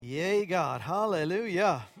Yay, God.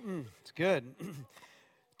 Hallelujah. It's good.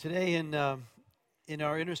 Today in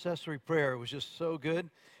our intercessory prayer, it was just so good.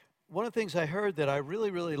 One of the things I heard that I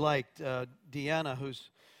really liked, Deanna, who's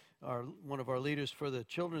one of our leaders for the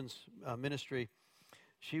children's ministry,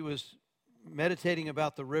 she was meditating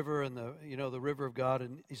about the river and the river of God.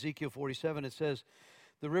 In Ezekiel 47, it says,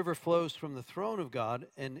 the river flows from the throne of God,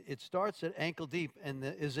 and it starts at ankle deep, and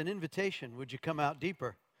is an invitation. Would you come out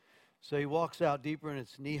deeper? So he walks out deeper, and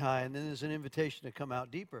it's knee-high, and then there's an invitation to come out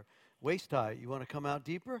deeper. Waist-high, you want to come out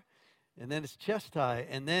deeper? And then it's chest-high,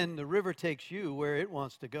 and then the river takes you where it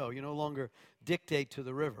wants to go. You no longer dictate to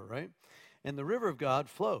the river, right? And the river of God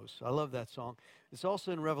flows. I love that song. It's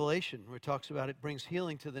also in Revelation where it talks about it brings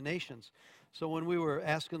healing to the nations. So when we were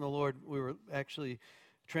asking the Lord, we were actually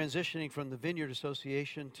transitioning from the Vineyard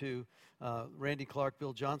Association to Randy Clark,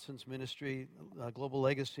 Bill Johnson's ministry, Global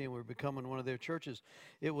Legacy, and we were becoming one of their churches.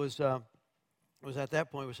 It was at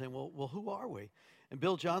that point we were saying, well, who are we? And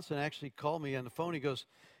Bill Johnson actually called me on the phone. He goes,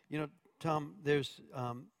 Tom, there's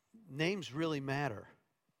names really matter.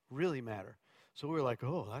 So we were like,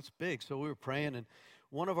 oh, that's big. So we were praying, and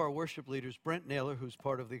one of our worship leaders, Brent Naylor, who's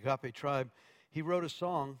part of the Agape Tribe, he wrote a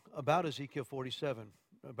song about Ezekiel 47,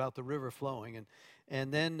 about the river flowing.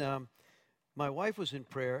 And then my wife was in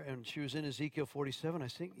prayer, and she was in Ezekiel 47. I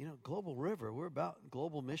think, Global River, we're about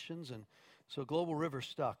global missions, and so Global River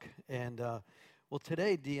stuck. And,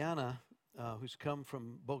 today, Deanna, who's come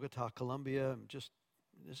from Bogota, Colombia,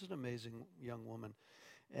 this is an amazing young woman,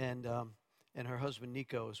 and her husband,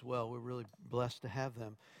 Nico, as well. We're really blessed to have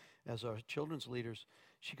them as our children's leaders.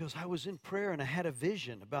 She goes, I was in prayer, and I had a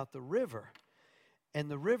vision about the river,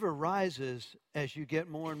 and the river rises as you get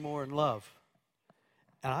more and more in love.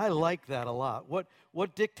 And I like that a lot.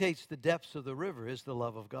 What dictates the depths of the river is the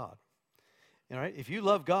love of God. All right? If you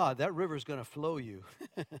love God, that river is going to flow you.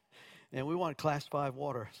 And we want class 5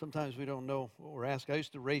 water. Sometimes we don't know what we're asking. I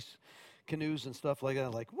used to race canoes and stuff like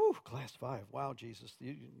that. Like, woo, class 5. Wow, Jesus.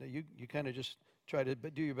 You kind of just try to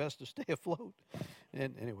do your best to stay afloat.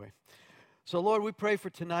 And anyway. So, Lord, we pray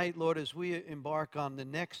for tonight, Lord, as we embark on the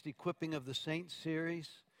next Equipping of the Saints series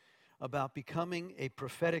about becoming a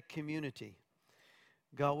prophetic community.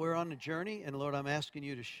 God, we're on a journey, and Lord, I'm asking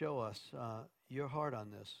you to show us your heart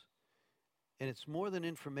on this. And it's more than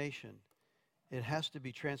information. It has to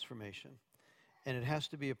be transformation. And it has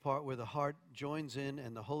to be a part where the heart joins in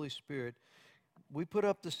and the Holy Spirit. We put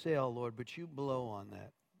up the sail, Lord, but you blow on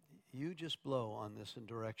that. You just blow on this in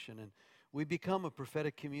direction. And we become a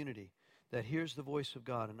prophetic community that hears the voice of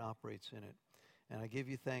God and operates in it. And I give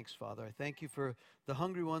you thanks, Father. I thank you for the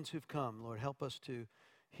hungry ones who've come. Lord, help us to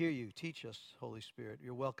hear you. Teach us, Holy Spirit.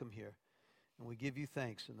 You're welcome here. And we give you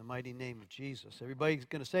thanks in the mighty name of Jesus. Everybody's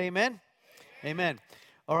going to say amen? Amen.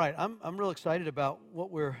 All right, I'm real excited about what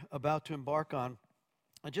we're about to embark on.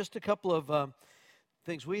 Just a couple of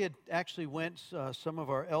things. We had actually went, some of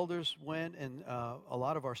our elders went, and a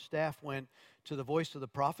lot of our staff went to the Voice of the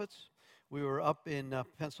Prophets. We were up in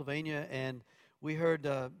Pennsylvania, and we heard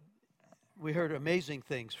amazing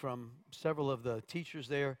things from several of the teachers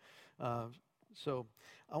there. So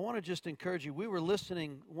I want to just encourage you. We were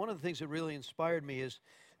listening. One of the things that really inspired me is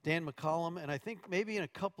Dan McCollum, and I think maybe in a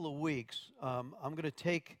couple of weeks, I'm going to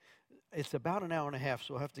take, it's about an hour and a half,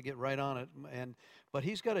 so I'll have to get right on it. But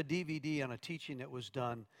he's got a DVD on a teaching that was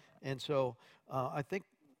done, and so I think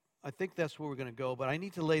that's where we're going to go. But I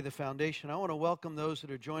need to lay the foundation. I want to welcome those that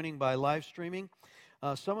are joining by live streaming.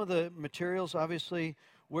 Some of the materials, obviously,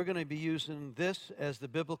 we're going to be using this as the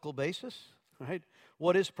biblical basis, right?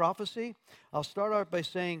 What is prophecy? I'll start out by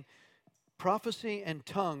saying prophecy and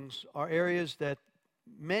tongues are areas that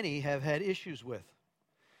many have had issues with.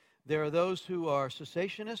 There are those who are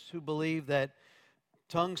cessationists who believe that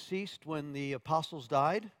tongues ceased when the apostles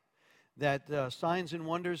died, that signs and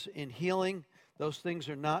wonders in healing, those things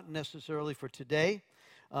are not necessarily for today.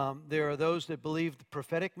 There are those that believe the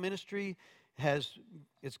prophetic ministry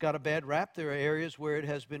it's got a bad rap. There are areas where it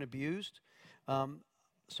has been abused.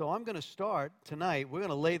 So I'm going to start tonight. We're going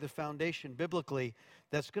to lay the foundation biblically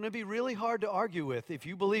that's going to be really hard to argue with. If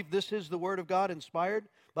you believe this is the Word of God inspired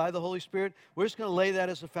by the Holy Spirit, we're just going to lay that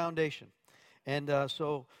as a foundation. And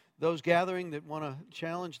so those gathering that want to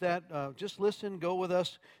challenge that, just listen, go with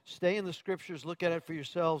us, stay in the Scriptures, look at it for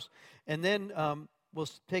yourselves. And then we'll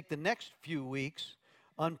take the next few weeks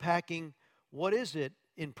unpacking what is it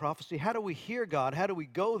in prophecy? How do we hear God? How do we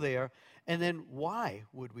go there? And then why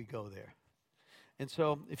would we go there? And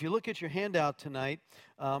so if you look at your handout tonight,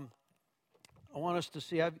 I want us to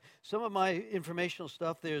see some of my informational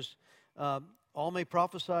stuff. There's All May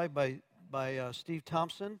Prophesy by Steve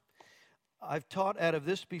Thompson. I've taught out of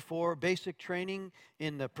this before, basic training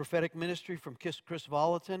in the prophetic ministry from Chris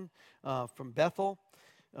Volatin from Bethel.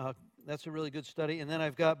 That's a really good study. And then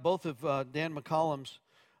I've got both of Dan McCollum's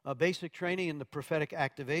basic training in the prophetic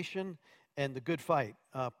activation and the good fight,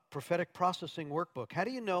 prophetic processing workbook. How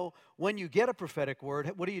do you know when you get a prophetic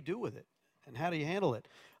word, what do you do with it? And how do you handle it?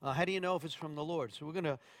 How do you know if it's from the Lord? So we're going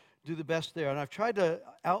to do the best there. And I've tried to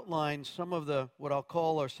outline some of the, what I'll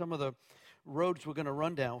call, or some of the roads we're going to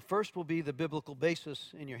run down. First will be the biblical basis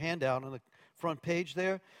in your handout on the front page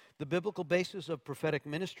there, the biblical basis of prophetic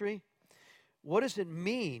ministry. What does it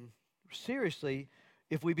mean, seriously,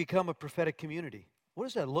 if we become a prophetic community? What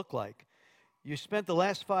does that look like? You spent the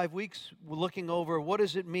last 5 weeks looking over what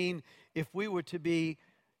does it mean if we were to be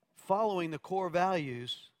following the core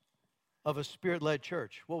values of a Spirit-led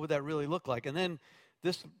church. What would that really look like? And then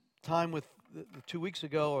this time with 2 weeks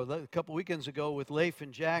ago or a couple weekends ago with Leif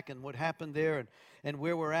and Jack and what happened there and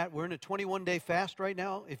where we're at. We're in a 21-day fast right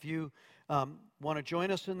now. If you want to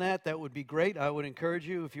join us in that, that would be great. I would encourage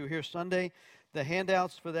you, if you're here Sunday, the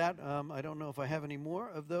handouts for that, I don't know if I have any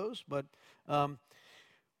more of those, but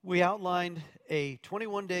we outlined a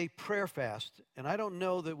 21-day prayer fast, and I don't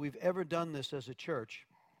know that we've ever done this as a church.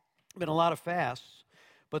 Been a lot of fasts,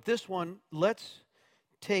 but this one, let's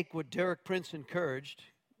take what Derek Prince encouraged,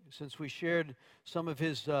 since we shared some of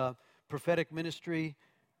his prophetic ministry,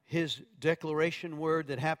 his declaration word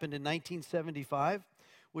that happened in 1975,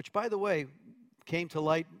 which, by the way, came to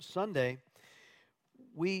light Sunday.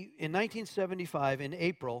 In 1975, in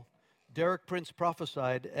April, Derek Prince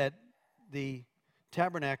prophesied at the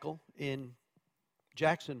Tabernacle in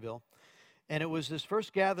Jacksonville, and it was this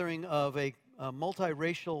first gathering of a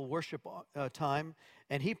multiracial worship time,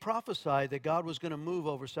 and he prophesied that God was going to move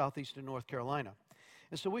over southeastern North Carolina.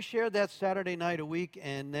 And so we shared that Saturday night a week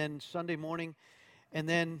and then Sunday morning. And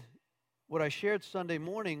then what I shared Sunday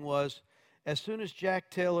morning was as soon as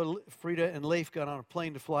Jack, Taylor, Frida, and Leif got on a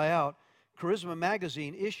plane to fly out, Charisma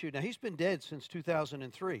Magazine issued, now he's been dead since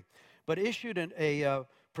 2003, but issued a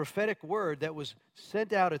prophetic word that was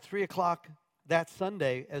sent out at 3 o'clock that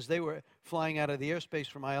Sunday as they were flying out of the airspace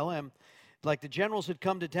from ILM. Like the generals had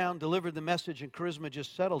come to town, delivered the message, and Charisma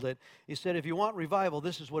just settled it. He said, if you want revival,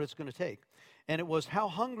 this is what it's going to take. And it was, how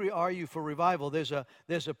hungry are you for revival? There's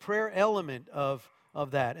a prayer element of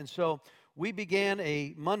that. And so we began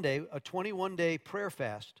a Monday, a 21-day prayer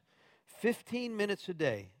fast, 15 minutes a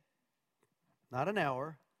day, not an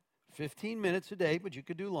hour, 15 minutes a day, but you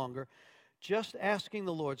could do longer, just asking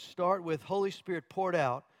the Lord, start with Holy Spirit poured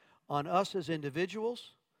out on us as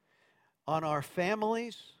individuals, on our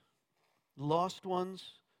families, lost ones,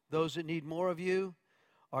 those that need more of you,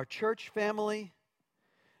 our church family,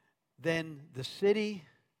 then the city,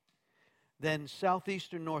 then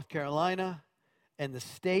southeastern North Carolina, and the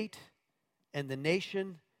state, and the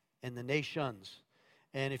nation, and the nations.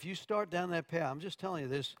 And if you start down that path, I'm just telling you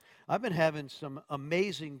this, I've been having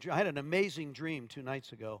I had an amazing dream 2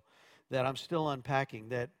 nights ago that I'm still unpacking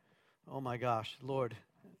that, oh my gosh, Lord,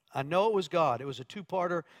 I know it was God. It was a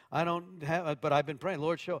 2-parter. I don't have, but I've been praying,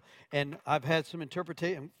 Lord, show. And I've had some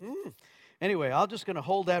interpretation. Anyway, I'm just going to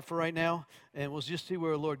hold that for right now, and we'll just see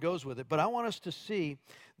where the Lord goes with it. But I want us to see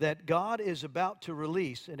that God is about to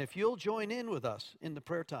release, and if you'll join in with us in the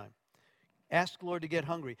prayer time, ask the Lord to get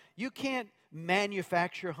hungry. You can't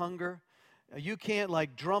manufacture hunger. You can't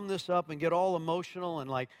like drum this up and get all emotional and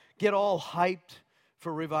like get all hyped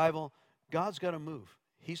for revival. God's got to move.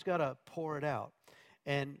 He's got to pour it out.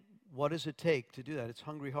 And what does it take to do that? It's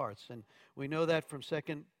hungry hearts. And we know that from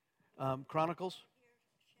 2 Chronicles.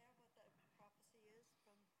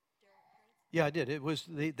 Yeah, I did. It was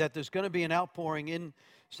that there's going to be an outpouring in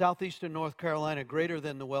southeastern North Carolina greater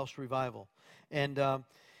than the Welsh revival. And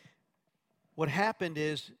what happened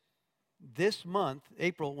is this month,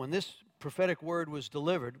 April, when this prophetic word was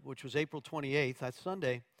delivered, which was April 28th, that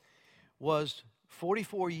Sunday, was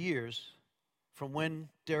 44 years from when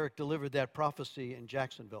Derek delivered that prophecy in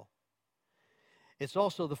Jacksonville. It's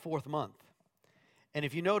also the 4th month. And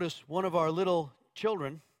if you notice, one of our little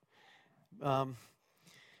children,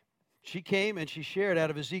 she came and she shared out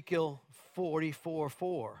of Ezekiel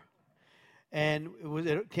 44:4. And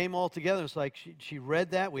it came all together. It's like she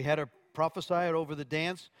read that. We had her prophesy it over the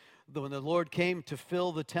dance when the Lord came to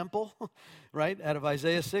fill the temple, right, out of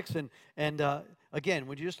Isaiah 6. And again,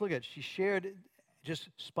 when you just look at it, she shared just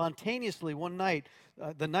spontaneously one night,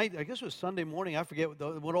 the night, I guess it was Sunday morning, I forget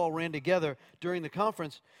what all ran together during the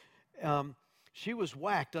conference. She was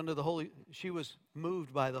whacked she was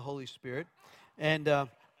moved by the Holy Spirit. And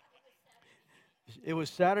it was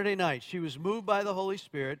Saturday night. She was moved by the Holy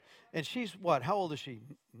Spirit. And she's what? How old is she?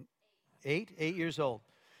 8 years old.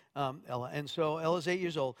 Ella. And so Ella's 8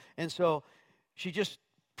 years old. And so She just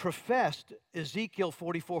professed Ezekiel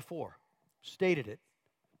 44:4, stated it.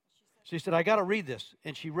 She said, I got to read this.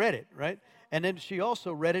 And she read it, right? And then she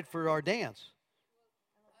also read it for our dance.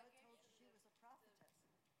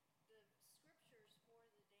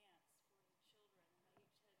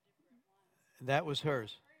 That was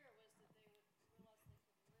hers.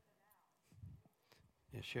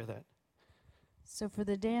 Yeah, share that. So for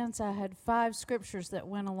the dance, I had 5 scriptures that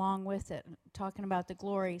went along with it, talking about the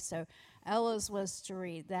glory. So Ella's was to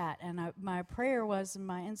read that. And my prayer was, and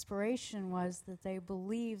my inspiration was that they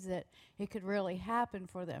believed that it could really happen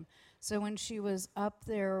for them. So when she was up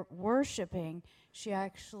there worshiping, she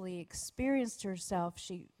actually experienced herself.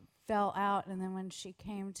 She fell out, and then when she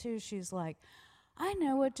came to, she's like, I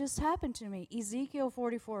know what just happened to me, Ezekiel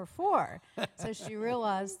 44:4. So she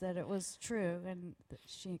realized that it was true and that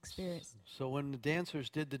she experienced. So when the dancers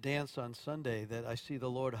did the dance on Sunday, that I see the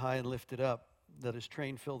Lord high and lifted up, that his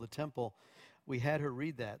train filled the temple, we had her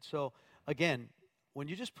read that. So again, when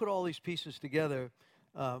you just put all these pieces together,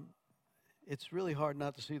 it's really hard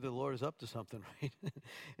not to see the Lord is up to something, right?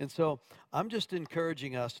 And so I'm just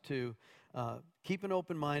encouraging us to keep an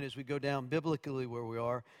open mind as we go down biblically where we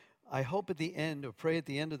are. I hope at the end, or pray at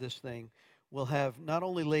the end of this thing, we'll have not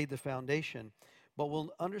only laid the foundation, but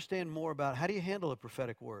we'll understand more about how do you handle a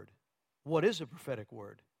prophetic word? What is a prophetic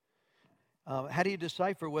word? How do you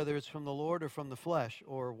decipher whether it's from the Lord or from the flesh,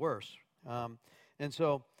 or worse? And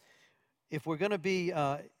so if we're going to be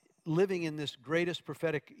living in this greatest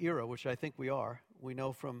prophetic era, which I think we are, we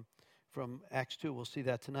know from Acts 2, we'll see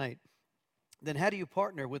that tonight, then how do you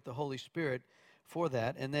partner with the Holy Spirit for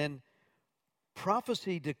that? And then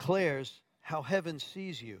prophecy declares how heaven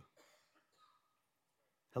sees you.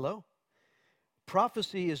 Hello?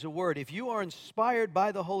 Prophecy is a word. If you are inspired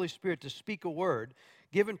by the Holy Spirit to speak a word,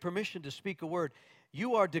 given permission to speak a word,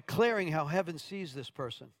 you are declaring how heaven sees this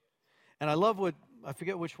person. And I love what, I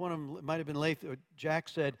forget which one of them, it might have been Lath or Jack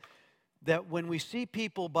said, that when we see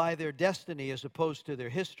people by their destiny as opposed to their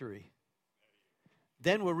history,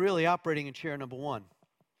 then we're really operating in chair number 1.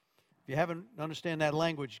 If you haven't understand that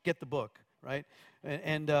language, get the book. Right,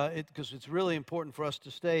 and because it's really important for us to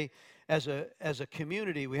stay as a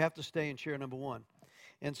community. We have to stay in chair number 1,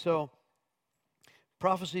 and so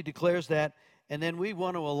prophecy declares that, and then we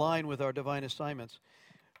want to align with our divine assignments.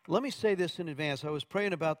 Let me say this in advance. I was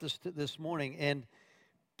praying about this morning, and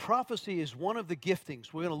prophecy is one of the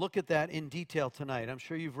giftings. We're going to look at that in detail tonight. I'm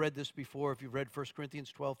sure you've read this before if you've read 1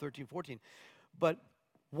 Corinthians 12, 13, 14. But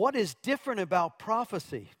what is different about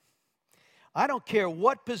prophecy? I don't care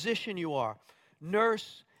what position you are,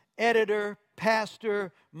 nurse, editor,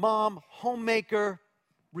 pastor, mom, homemaker,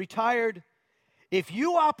 retired. If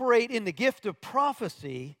you operate in the gift of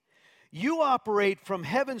prophecy, you operate from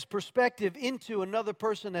heaven's perspective into another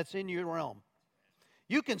person that's in your realm.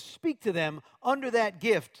 You can speak to them under that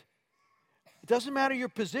gift. It doesn't matter your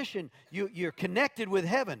position. You're connected with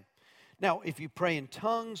heaven. Now, if you pray in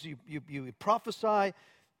tongues, you prophesy,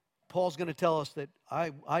 Paul's going to tell us that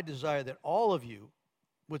I desire that all of you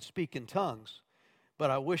would speak in tongues, but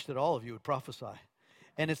I wish that all of you would prophesy.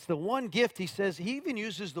 And it's the one gift he says, he even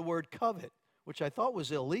uses the word covet, which I thought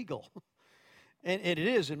was illegal. and it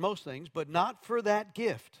is in most things, but not for that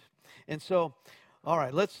gift. And so, all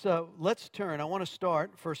right, let's turn. I want to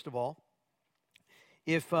start, first of all.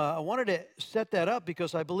 If I wanted to set that up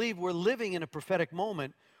because I believe we're living in a prophetic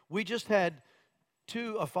moment. We just had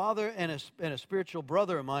a father and a spiritual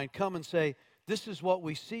brother of mine come and say, this is what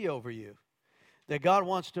we see over you, that God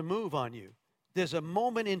wants to move on you. There's a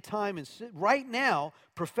moment in time, and right now,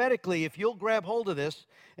 prophetically, if you'll grab hold of this,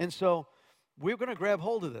 and so we're going to grab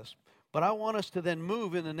hold of this, but I want us to then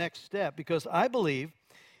move in the next step, because I believe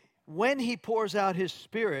when he pours out his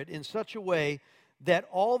Spirit in such a way that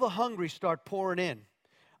all the hungry start pouring in.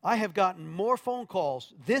 I have gotten more phone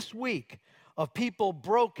calls this week of people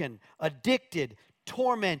broken, addicted,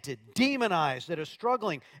 tormented, demonized, that are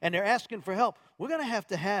struggling, and they're asking for help. We're going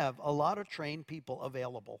to have a lot of trained people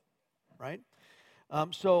available, right?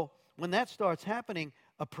 So when that starts happening,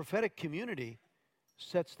 a prophetic community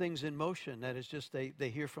sets things in motion. That is just they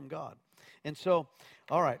hear from God. And so,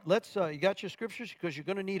 all right, let's. You got your scriptures, because you're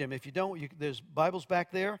going to need them. If you don't, there's Bibles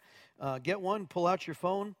back there. Get one. Pull out your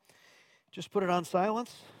phone. Just put it on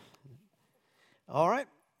silence. All right,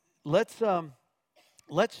 let's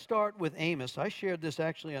start with Amos. I shared this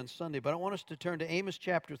actually on Sunday, but I want us to turn to Amos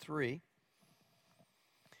chapter 3.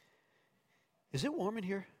 Is it warm in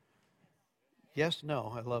here? Yes,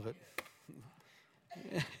 no, I love it.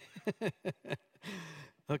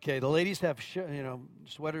 Okay, the ladies have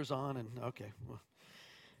sweaters on, and okay. Well,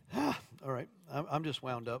 all right, I'm just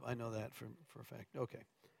wound up. I know that for a fact. Okay.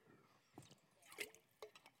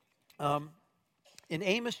 In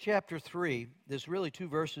Amos chapter 3, there's really two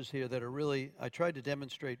verses here that are really, I tried to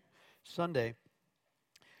demonstrate Sunday.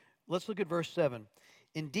 Let's look at verse 7.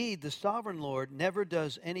 Indeed, the sovereign Lord never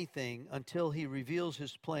does anything until he reveals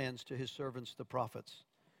his plans to his servants, the prophets.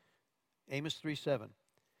 Amos 3:7.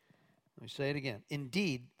 Let me say it again.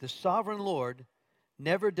 Indeed, the sovereign Lord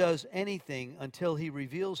never does anything until he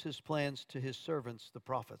reveals his plans to his servants, the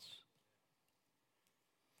prophets.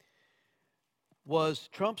 Was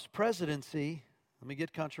Trump's presidency, let me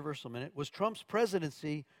get controversial a minute, was Trump's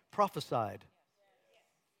presidency prophesied?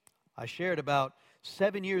 I shared about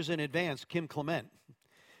 7 years in advance, Kim Clement.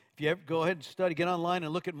 If you ever go ahead and study, get online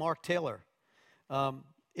and look at Mark Taylor.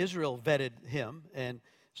 Israel vetted him. And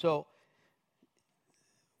so,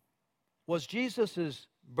 was Jesus'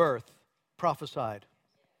 birth prophesied?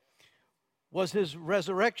 Was his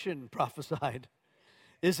resurrection prophesied?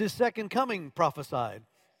 Is his second coming prophesied?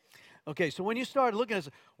 Okay, so when you start looking at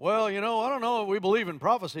it, well, I don't know if we believe in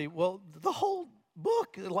prophecy. Well, the whole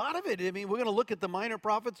book, a lot of it, I mean, we're going to look at the minor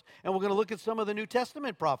prophets, and we're going to look at some of the New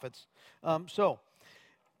Testament prophets. So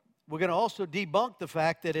we're going to also debunk the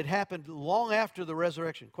fact that it happened long after the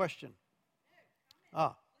resurrection. Question?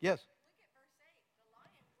 Yes.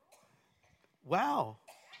 Wow.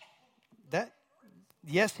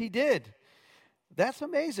 Yes, he did. That's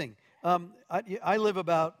amazing. I live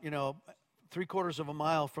about, 3/4 of a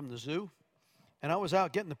mile from the zoo, and I was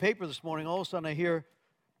out getting the paper this morning. All of a sudden, I hear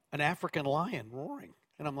an African lion roaring,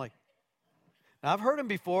 and I'm like, now I've heard him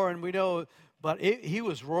before, and we know, but he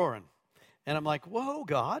was roaring, and I'm like, whoa,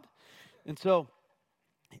 God. And so,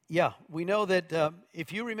 yeah, we know that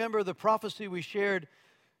if you remember the prophecy we shared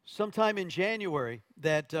sometime in January,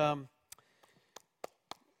 that the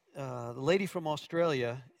lady from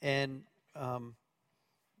Australia and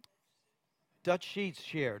Dutch Sheets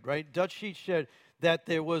shared, right? Dutch Sheets shared that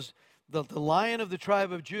there was the lion of the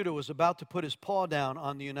tribe of Judah was about to put his paw down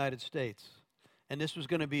on the United States. And this was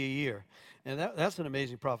going to be a year. And that's an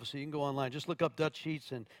amazing prophecy. You can go online. Just look up Dutch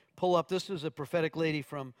Sheets and pull up. This is a prophetic lady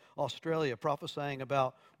from Australia prophesying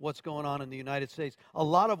about what's going on in the United States. A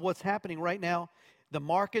lot of what's happening right now, the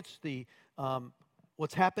markets,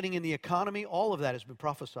 what's happening in the economy, all of that has been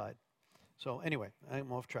prophesied. So anyway,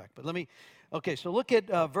 I'm off track. But so look at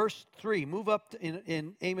verse 3. Move up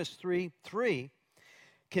in Amos 3:3.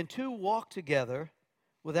 Can two walk together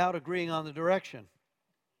without agreeing on the direction?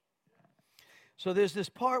 So there's this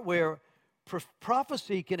part where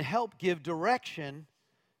prophecy can help give direction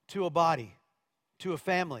to a body, to a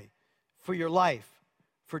family, for your life,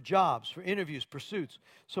 for jobs, for interviews, pursuits.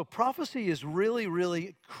 So prophecy is really,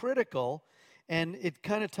 really critical, and it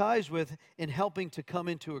kind of ties with in helping to come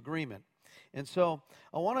into agreement. And so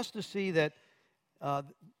I want us to see that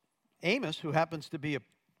Amos, who happens to be a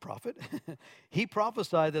prophet, he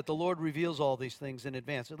prophesied that the Lord reveals all these things in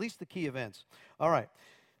advance, at least the key events. All right,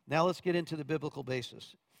 now let's get into the biblical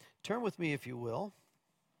basis. Turn with me, if you will.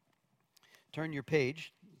 Turn your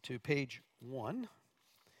page to page 1.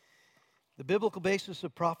 The biblical basis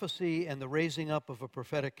of prophecy and the raising up of a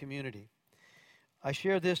prophetic community. I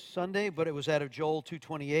shared this Sunday, but it was out of Joel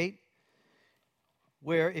 2:28.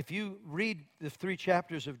 Where if you read the 3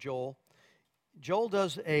 chapters of Joel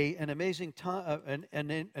does an amazing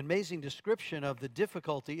description of the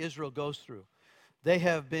difficulty Israel goes through. They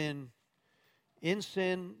have been in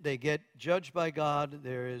sin. They get judged by God.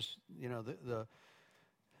 There is,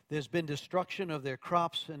 there's been destruction of their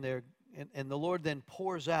crops, and the Lord then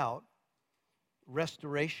pours out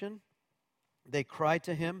restoration. They cry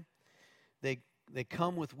to Him. They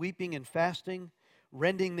come with weeping and fasting,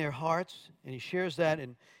 rending their hearts, and he shares that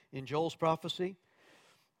in Joel's prophecy,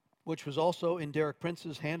 which was also in Derek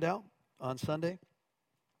Prince's handout on Sunday.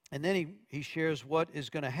 And then he shares what is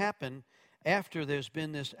going to happen after there's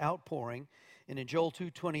been this outpouring. And in Joel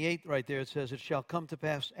 2:28 right there it says, "It shall come to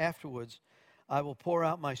pass afterwards, I will pour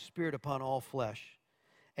out my spirit upon all flesh,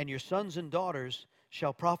 and your sons and daughters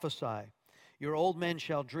shall prophesy. Your old men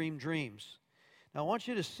shall dream dreams." Now I want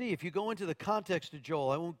you to see, if you go into the context of Joel,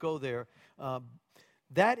 I won't go there,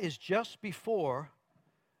 that is just before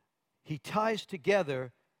he ties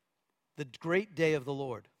together the great day of the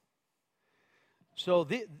Lord. So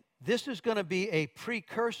this is going to be a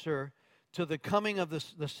precursor to the coming of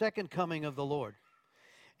the second coming of the Lord.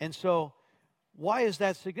 And so why is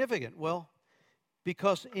that significant? Well,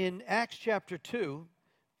 because in Acts chapter 2,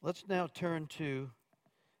 let's now turn to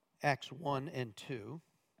Acts 1 and 2.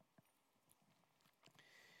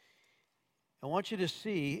 I want you to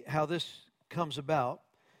see how this comes about.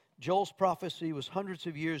 Joel's prophecy was hundreds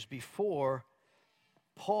of years before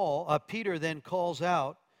Peter then calls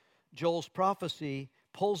out Joel's prophecy,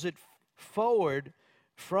 pulls it forward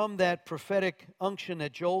from that prophetic unction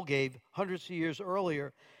that Joel gave hundreds of years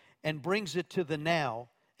earlier and brings it to the now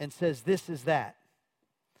and says, this is that.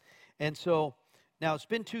 And so now it's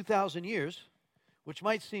been 2,000 years, which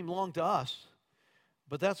might seem long to us,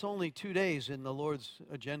 but that's only 2 days in the Lord's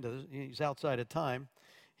agenda. He's outside of time.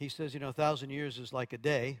 He says, 1,000 years is like a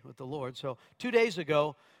day with the Lord. So 2 days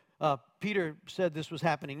ago, Peter said this was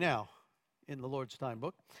happening now in the Lord's time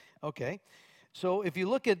book. Okay. So if you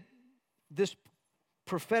look at this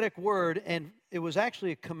prophetic word, and it was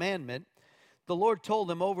actually a commandment, the Lord told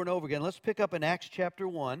them over and over again. Let's pick up in Acts chapter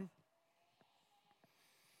 1.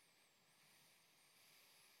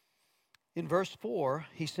 In verse 4,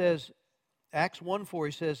 he says, Acts 1:4,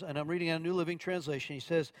 he says, and I'm reading out a New Living Translation, he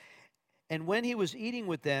says, and when he was eating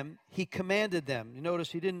with them, he commanded them. You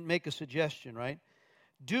notice he didn't make a suggestion, right?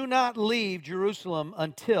 Do not leave Jerusalem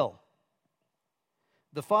until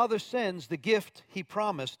the Father sends the gift he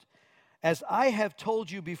promised, as I have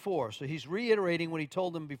told you before. So he's reiterating what he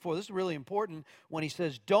told them before. This is really important when he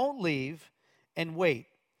says, don't leave and wait.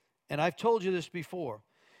 And I've told you this before.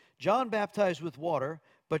 John baptized with water,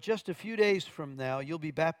 but just a few days from now, you'll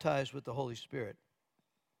be baptized with the Holy Spirit.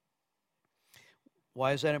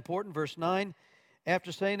 Why is that important? Verse 9,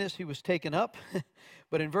 after saying this, he was taken up.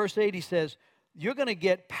 But in verse 8, he says, you're going to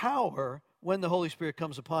get power when the Holy Spirit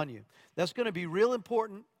comes upon you. That's going to be real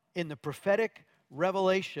important in the prophetic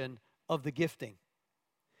revelation of the gifting.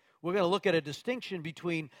 We're going to look at a distinction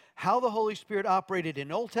between how the Holy Spirit operated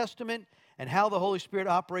in Old Testament and how the Holy Spirit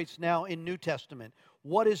operates now in New Testament.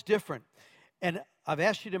 What is different? And I've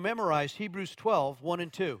asked you to memorize Hebrews 12, 1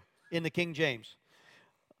 and 2 in the King James.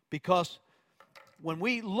 Because when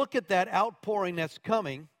we look at that outpouring that's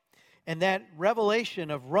coming and that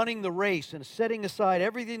revelation of running the race and setting aside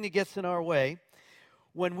everything that gets in our way,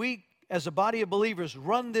 when we, as a body of believers,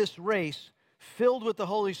 run this race filled with the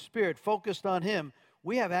Holy Spirit, focused on Him,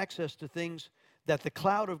 we have access to things that the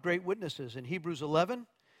cloud of great witnesses in Hebrews 11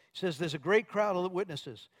 says there's a great crowd of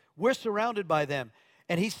witnesses. We're surrounded by them.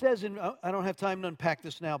 And he says, I don't have time to unpack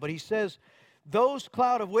this now, but he says, those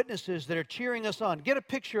cloud of witnesses that are cheering us on, get a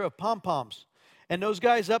picture of pom-poms and those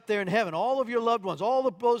guys up there in heaven, all of your loved ones, all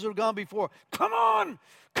of those that have gone before. Come on,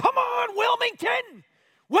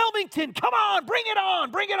 Wilmington, come on, bring it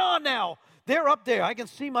on now. They're up there. I can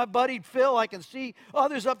see my buddy Phil. I can see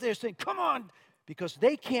others up there saying, come on, because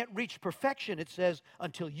they can't reach perfection, it says,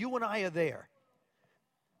 until you and I are there.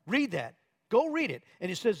 Read that. Go read it.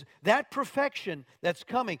 And it says that perfection that's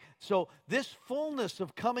coming. So this fullness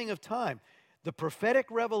of coming of time, the prophetic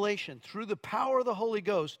revelation through the power of the Holy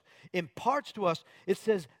Ghost imparts to us. It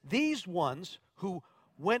says these ones who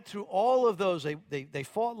went through all of those, they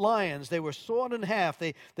fought lions, they were sawn in half,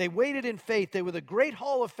 they waited in faith, they were the great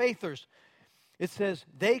hall of faithers. It says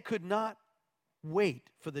they could not wait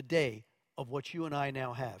for the day of what you and I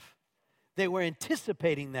now have. They were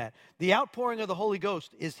anticipating that. The outpouring of the Holy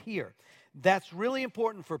Ghost is here. That's really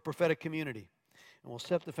important for a prophetic community. And we'll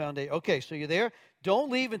set the foundation. Okay, so you're there. Don't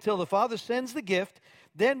leave until the Father sends the gift.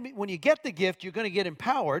 Then when you get the gift, you're going to get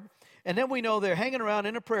empowered. And then we know they're hanging around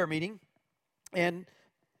in a prayer meeting. And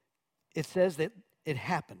it says that it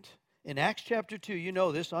happened. In Acts chapter 2, you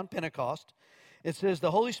know this, on Pentecost. It says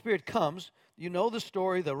the Holy Spirit comes. You know the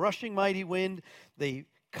story, the rushing mighty wind, the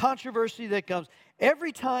controversy that comes.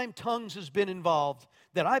 Every time tongues has been involved,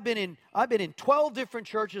 that I've been in 12 different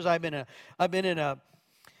churches. I've been in a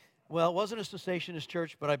well, it wasn't a cessationist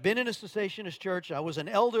church, but I've been in a cessationist church. I was an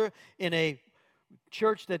elder in a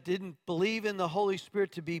church that didn't believe in the Holy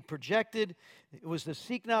Spirit to be projected. It was the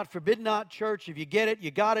seek not, forbid not church. If you get it, you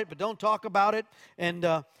got it, but don't talk about it. And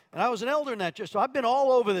I was an elder in that church, so I've been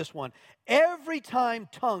all over this one. Every time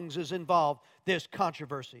tongues is involved, there's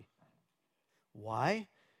controversy. Why?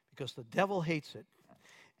 Because the devil hates it.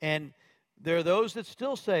 And there are those that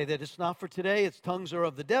still say that it's not for today, it's tongues are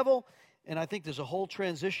of the devil. And I think there's a whole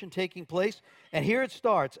transition taking place. And here it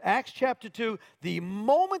starts. Acts chapter 2, the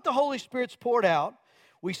moment the Holy Spirit's poured out,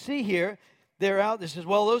 we see here, they're out. This says,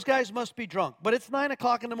 well, those guys must be drunk. But it's 9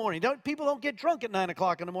 o'clock in the morning. People don't get drunk at 9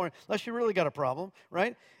 o'clock in the morning unless you really got a problem,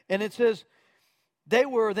 right? And it says, they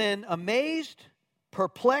were then amazed,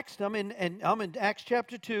 perplexed. I'm in Acts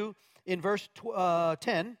chapter 2 in verse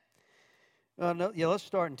 10. Let's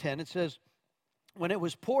start in 10. It says, when it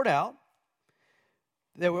was poured out,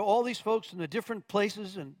 there were all these folks in the different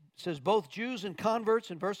places, and it says both Jews and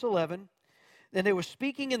converts in verse 11. And they were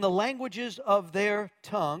speaking in the languages of their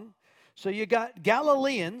tongue. So you got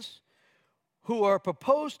Galileans who are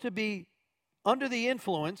proposed to be under the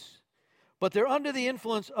influence, but they're under the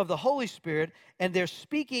influence of the Holy Spirit, and they're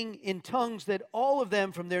speaking in tongues that all of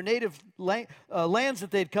them from their native lands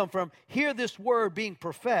that they'd come from hear this word being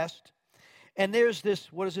professed. And there's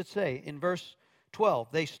this, what does it say in verse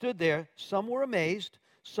 12? They stood there, some were amazed,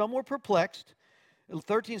 some were perplexed.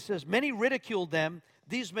 13 says, many ridiculed them.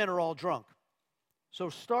 These men are all drunk. So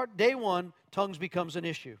start day one, tongues becomes an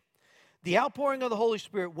issue. The outpouring of the Holy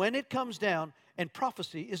Spirit, when it comes down, and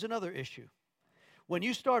prophecy is another issue. When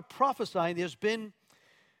you start prophesying, there's been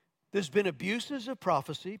abuses of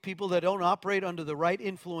prophecy, people that don't operate under the right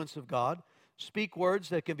influence of God, speak words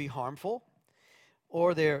that can be harmful,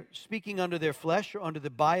 or they're speaking under their flesh or under the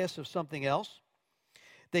bias of something else.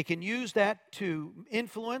 They can use that to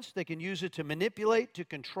influence. They can use it to manipulate, to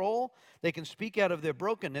control. They can speak out of their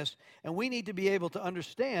brokenness. And we need to be able to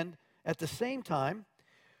understand at the same time,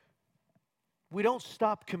 we don't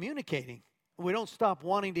stop communicating. We don't stop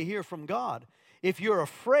wanting to hear from God. If you're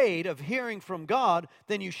afraid of hearing from God,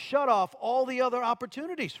 then you shut off all the other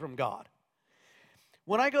opportunities from God.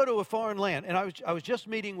 When I go to a foreign land, and I was just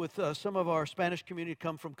meeting with some of our Spanish community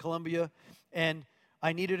come from Colombia, and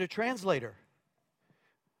I needed a translator.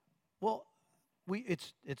 Well,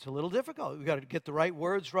 it's a little difficult. We got to get the right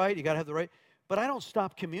words right. You got to have the right. But I don't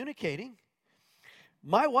stop communicating.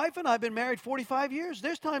 My wife and I have been married 45 years.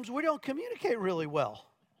 There's times we don't communicate really well.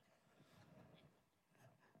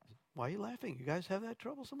 Why are you laughing? You guys have that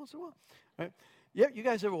trouble once in a while? Right? Yeah, you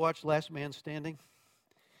guys ever watch Last Man Standing?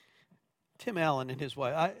 Tim Allen and his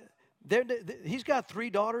wife. He's got 3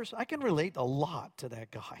 daughters. I can relate a lot to that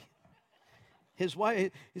guy. His wife,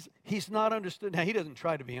 he's not understood. Now, he doesn't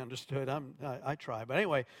try to be understood. I try. But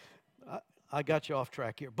anyway, I got you off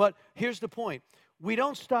track here. But here's the point. We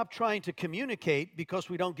don't stop trying to communicate because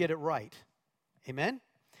we don't get it right. Amen?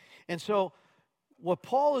 And so what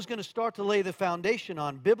Paul is going to start to lay the foundation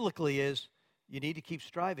on biblically is you need to keep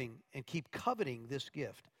striving and keep coveting this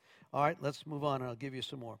gift. All right, let's move on and I'll give you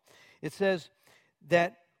some more. It says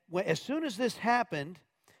that as soon as this happened,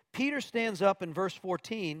 Peter stands up in verse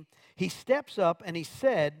 14. He steps up and he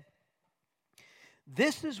said,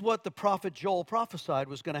 this is what the prophet Joel prophesied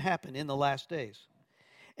was going to happen in the last days.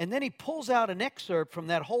 And then he pulls out an excerpt from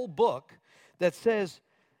that whole book that says,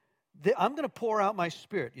 I'm going to pour out my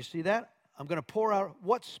Spirit. You see that? I'm going to pour out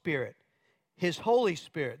what Spirit? His Holy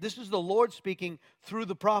Spirit. This is the Lord speaking through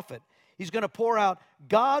the prophet. He's going to pour out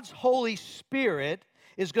God's Holy Spirit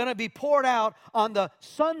is going to be poured out on the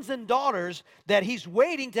sons and daughters that he's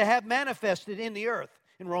waiting to have manifested in the earth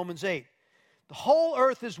in Romans 8. The whole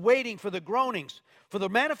earth is waiting for the groanings, for the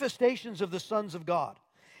manifestations of the sons of God.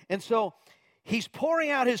 And so he's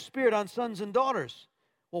pouring out his Spirit on sons and daughters.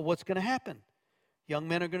 Well, what's going to happen? Young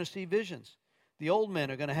men are going to see visions. The old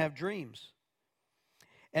men are going to have dreams.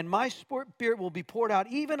 And my Spirit will be poured out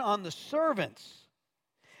even on the servants,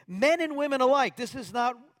 men and women alike. This is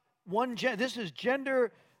not one gender. This is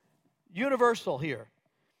gender universal here.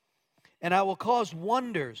 And I will cause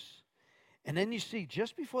wonders. And then you see,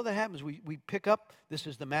 just before that happens, we pick up, this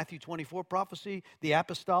is the Matthew 24 prophecy, the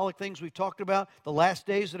apostolic things we've talked about, the last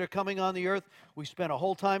days that are coming on the earth. We spent a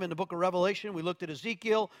whole time in the book of Revelation. We looked at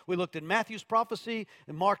Ezekiel. We looked at Matthew's prophecy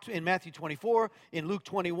in Matthew 24, in Luke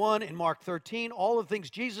 21, in Mark 13. All of the things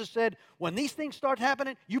Jesus said, when these things start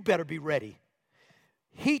happening, you better be ready.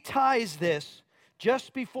 He ties this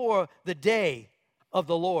just before the day of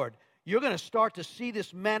the Lord. You're going to start to see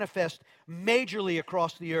this manifest majorly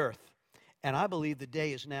across the earth. And I believe the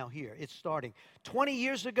day is now here. It's starting. 20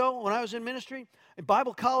 years ago, when I was in ministry, in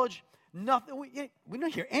Bible college, nothing. We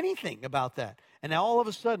didn't hear anything about that. And now all of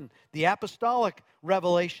a sudden, the apostolic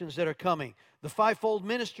revelations that are coming, the fivefold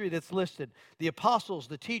ministry that's listed, the apostles,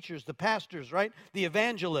 the teachers, the pastors, right? The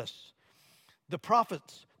evangelists, the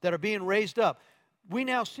prophets that are being raised up. We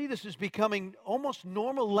now see this as becoming almost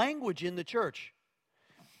normal language in the church,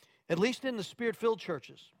 at least in the Spirit-filled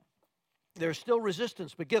churches. There's still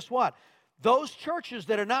resistance, but guess what? Those churches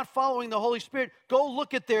that are not following the Holy Spirit, go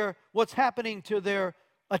look at what's happening to their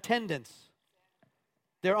attendance.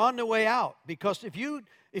 They're on their way out, because if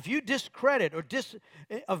you discredit or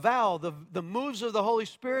disavow the moves of the Holy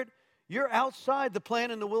Spirit, you're outside the plan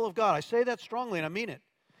and the will of God. I say that strongly, and I mean it.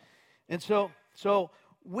 And so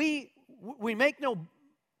we make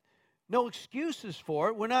no excuses for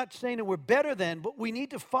it. We're not saying that we're better than, but we need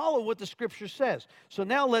to follow what the Scripture says. So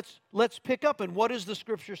now let's pick up, and what does the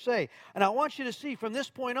Scripture say? And I want you to see from this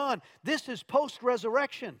point on, this is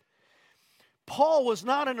post-resurrection. Paul was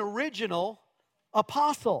not an original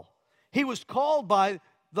apostle. He was called by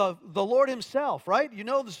the Lord himself, right? You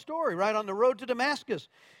know the story, right? On the road to Damascus.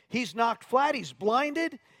 He's knocked flat, he's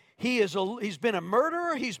blinded. He's been a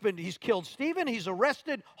murderer. He's killed Stephen. He's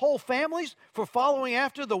arrested whole families for following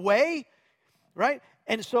after the way, right?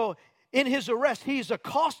 And so in his arrest, he's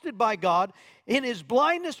accosted by God. In his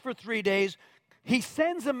blindness for 3 days, he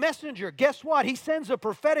sends a messenger. Guess what? He sends a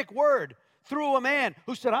prophetic word through a man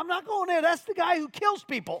who said, I'm not going there. That's the guy who kills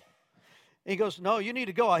people. And he goes, no, you need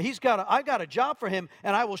to go. I got a job for him,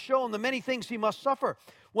 and I will show him the many things he must suffer.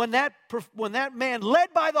 When that man,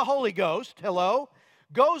 led by the Holy Ghost,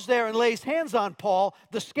 goes there and lays hands on Paul,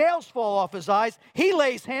 the scales fall off his eyes. He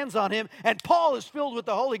lays hands on him, and Paul is filled with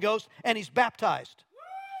the Holy Ghost, and he's baptized.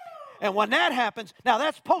 And when that happens, now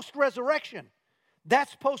that's post-resurrection.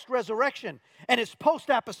 That's post-resurrection, and it's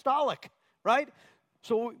post-apostolic, right?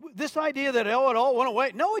 So this idea that, it all went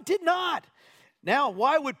away. No, it did not. Now,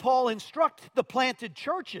 why would Paul instruct the planted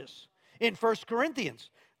churches in 1 Corinthians?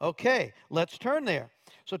 Okay, let's turn there.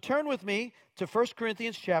 So turn with me to 1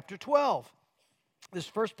 Corinthians chapter 12. This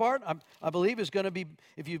first part, I believe, is going to be,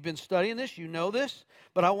 if you've been studying this, you know this,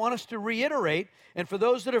 but I want us to reiterate, and for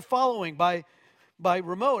those that are following by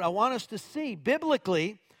remote, I want us to see,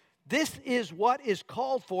 biblically, this is what is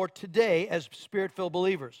called for today as Spirit-filled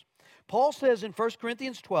believers. Paul says in 1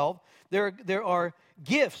 Corinthians 12, there are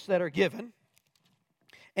gifts that are given,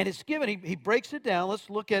 and it's given, he breaks it down. Let's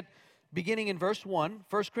look at, beginning in verse 1,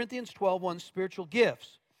 1 Corinthians 12:1, spiritual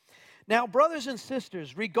gifts. Now, brothers and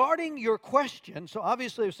sisters, regarding your question, so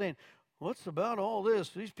obviously they're saying, what's about all this?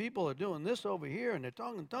 These people are doing this over here, and they're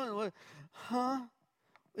talking. Huh?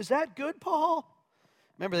 Is that good, Paul?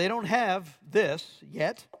 Remember, they don't have this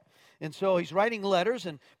yet. And so he's writing letters,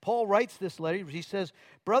 and Paul writes this letter. He says,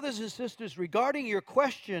 brothers and sisters, regarding your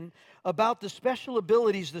question about the special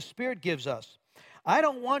abilities the Spirit gives us, I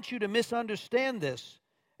don't want you to misunderstand this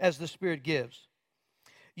as the Spirit gives.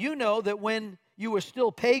 You know that when you were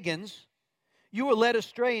still pagans, you were led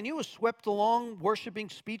astray, and you were swept along worshiping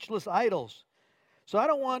speechless idols. So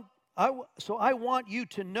I want you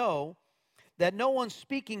to know that no one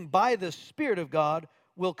speaking by the Spirit of God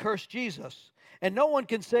will curse Jesus. And no one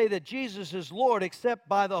can say that Jesus is Lord except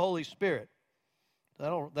by the Holy Spirit.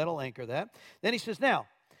 That'll anchor that. Then he says, now,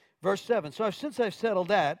 verse 7, so since I've settled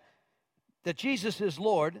that Jesus is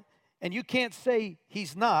Lord, and you can't say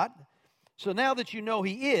he's not, so now that you know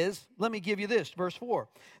he is, let me give you this, verse 4.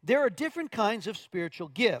 There are different kinds of spiritual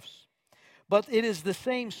gifts, but it is the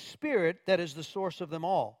same Spirit that is the source of them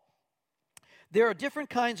all. There are different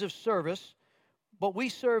kinds of service, but we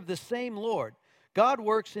serve the same Lord. God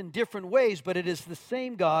works in different ways, but it is the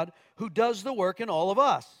same God who does the work in all of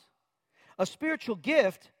us. A spiritual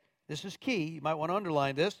gift, this is key, you might want to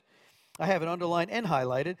underline this. I have it underlined and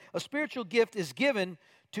highlighted. A spiritual gift is given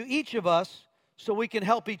to each of us so we can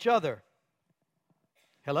help each other.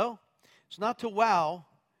 Hello? It's not to wow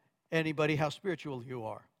anybody how spiritual you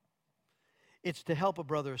are. It's to help a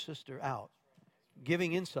brother or sister out,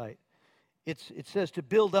 giving insight. It says to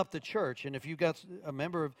build up the church, and if you've got a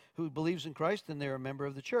member who believes in Christ, then they're a member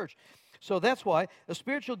of the church. So that's why a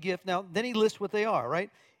spiritual gift, now then he lists what they are, right?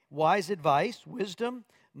 Wise advice, wisdom,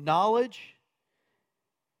 knowledge,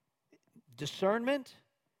 discernment,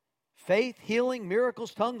 faith, healing,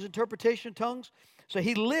 miracles, tongues, interpretation of tongues. So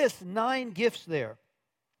he lists 9 gifts there.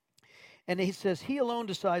 And he says he alone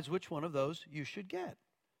decides which one of those you should get.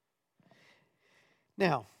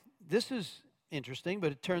 Now, this is interesting,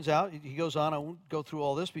 but it turns out, he goes on, I won't go through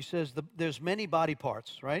all this, but he says there's many body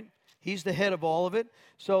parts, right? He's the head of all of it.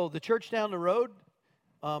 So the church down the road,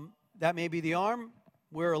 that may be the arm,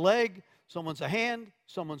 we're a leg, someone's a hand,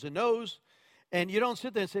 someone's a nose, and you don't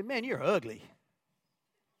sit there and say, man, you're ugly.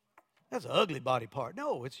 That's an ugly body part.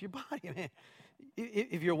 No, it's your body, man.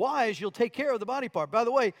 If you're wise, you'll take care of the body part. By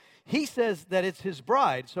the way, he says that it's his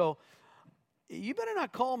bride, so you better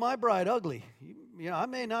not call my bride ugly. I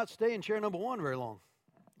may not stay in chair number 1 very long,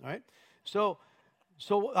 all right? So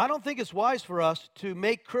I don't think it's wise for us to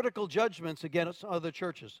make critical judgments against other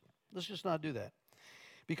churches. Let's just not do that,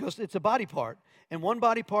 because it's a body part, and one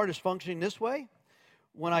body part is functioning this way.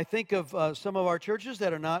 When I think of some of our churches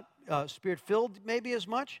that are not Spirit-filled maybe as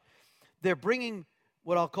much, they're bringing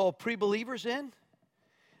what I'll call pre-believers in.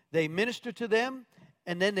 They minister to them,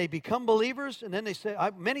 and then they become believers, and then they say,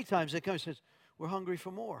 many times they come and say, we're hungry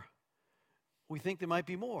for more. We think there might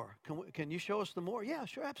be more. Can you show us the more? Yeah,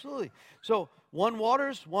 sure, absolutely. So one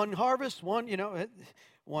waters, one harvests, one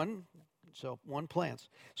plants.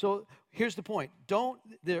 So here's the point.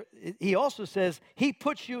 He also says he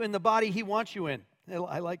puts you in the body he wants you in.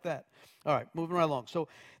 I like that. All right, moving right along. So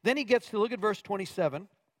then he gets to look at verse 27.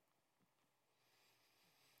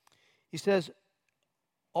 He says,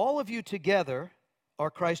 all of you together are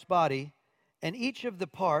Christ's body, and each of the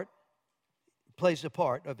part plays a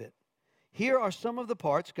part of it. Here are some of the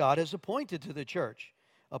parts God has appointed to the church: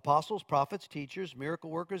 apostles, prophets, teachers, miracle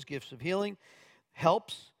workers, gifts of healing,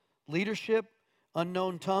 helps, leadership,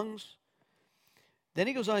 unknown tongues. Then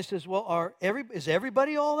he goes on and says, well, is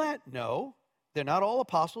everybody all that? No, they're not all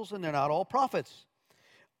apostles and they're not all prophets.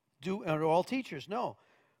 Are all teachers? No.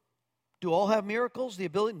 Do all have miracles, the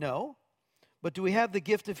ability? No. But do we have the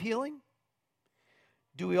gift of healing?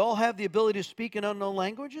 Do we all have the ability to speak in unknown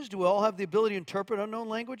languages? Do we all have the ability to interpret unknown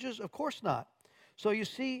languages? Of course not. So you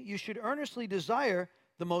see, you should earnestly desire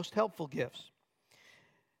the most helpful gifts.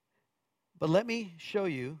 But let me show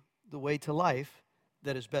you the way to life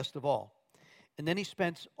that is best of all. And then he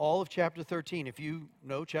spends all of chapter 13. If you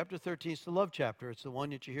know chapter 13, it's the love chapter. It's the one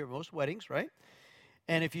that you hear at most weddings, right?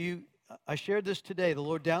 And I shared this today. The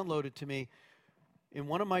Lord downloaded to me. In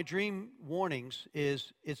one of my dream warnings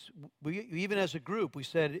we even as a group, we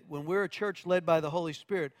said, when we're a church led by the Holy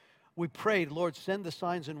Spirit, we prayed, Lord, send the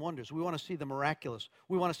signs and wonders. We want to see the miraculous.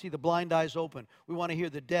 We want to see the blind eyes open. We want to hear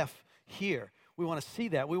the deaf hear. We want to see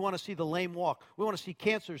that. We want to see the lame walk. We want to see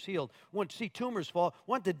cancers healed. We want to see tumors fall.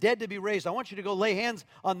 We want the dead to be raised. I want you to go lay hands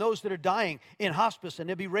on those that are dying in hospice, and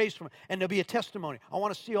they'll be raised from it, and there'll be a testimony. I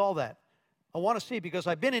want to see all that. I want to see, because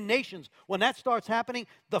I've been in nations, when that starts happening,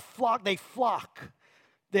 they flock.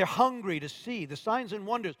 They're hungry to see. The signs and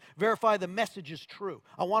wonders verify the message is true.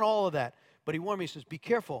 I want all of that. But he warned me, he says, be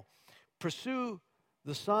careful. Pursue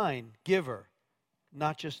the sign giver,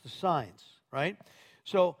 not just the signs, right?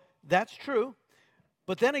 So that's true.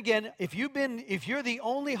 But then again, if you're the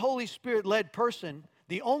only Holy Spirit-led person,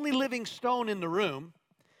 the only living stone in the room,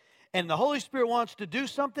 and the Holy Spirit wants to do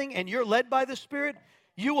something and you're led by the Spirit,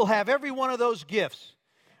 you will have every one of those gifts.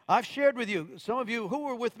 I've shared with you, some of you who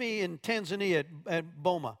were with me in Tanzania at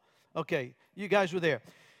Boma. Okay, you guys were there.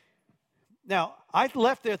 Now, I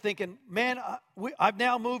left there thinking, man, I've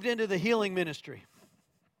now moved into the healing ministry.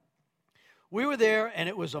 We were there, and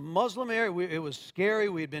it was a Muslim area. It was scary.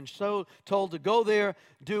 We had been so told to go there,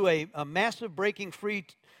 do a massive breaking-free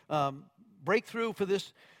breakthrough for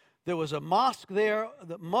this. There was a mosque there.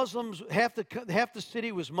 The Muslims, half the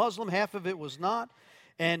city was Muslim, half of it was not.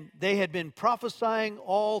 And they had been prophesying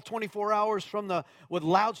all 24 hours with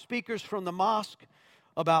loudspeakers from the mosque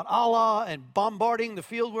about Allah and bombarding the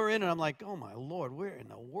field we're in. And I'm like, oh, my Lord, where in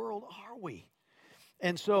the world are we?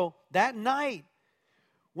 And so that night,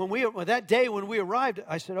 that day when we arrived,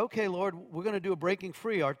 I said, okay, Lord, we're going to do a breaking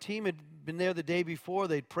free. Our team had been there the day before.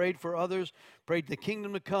 They'd prayed for others, prayed the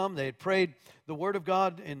kingdom to come. They had prayed the word of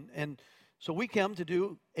God. And so we come to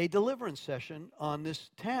do a deliverance session on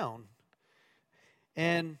this town.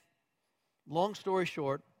 And long story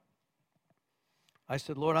short, I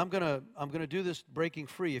said, Lord, I'm going to do this breaking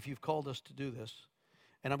free if you've called us to do this.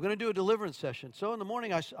 And I'm going to do a deliverance session. So in the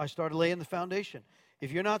morning, I started laying the foundation.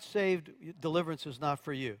 If you're not saved, deliverance is not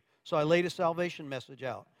for you. So I laid a salvation message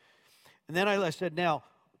out. And then I said, now,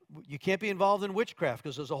 you can't be involved in witchcraft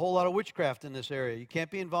because there's a whole lot of witchcraft in this area. You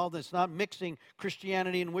can't be involved it's not mixing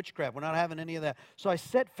Christianity and witchcraft. We're not having any of that. So I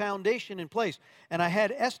set foundation in place. And I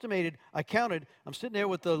had estimated, I counted, I'm sitting there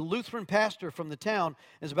with the Lutheran pastor from the town.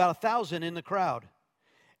 There's about 1,000 in the crowd.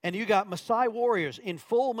 And you got Maasai warriors in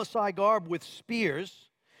full Maasai garb with spears.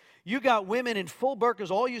 You got women in full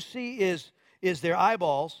burqas. All you see is their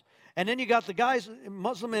eyeballs. And then you got the guys,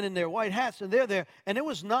 Muslim men in their white hats, and they're there. And it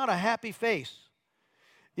was not a happy face.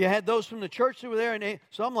 You had those from the church that were there.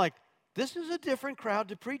 So I'm like, this is a different crowd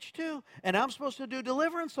to preach to. And I'm supposed to do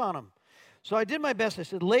deliverance on them. So I did my best. I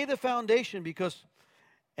said, lay the foundation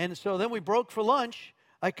and so then we broke for lunch.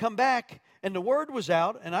 I come back, and the word was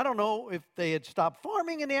out. And I don't know if they had stopped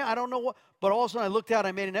farming in there. I don't know what. But all of a sudden I looked out.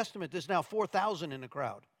 I made an estimate. There's now 4,000 in the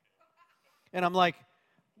crowd. And I'm like,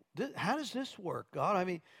 how does this work, God? I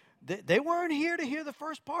mean, they weren't here to hear the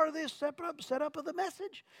first part of this setup of the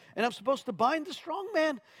message. And I'm supposed to bind the strong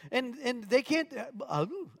man. And they can't.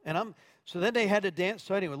 So then they had to dance.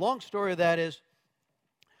 So anyway, long story of that is,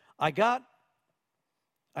 I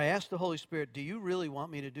asked the Holy Spirit, do you really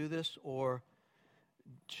want me to do this? Or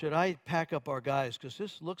should I pack up our guys? Because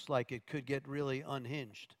this looks like it could get really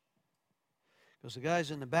unhinged. Because the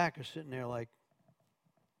guys in the back are sitting there like,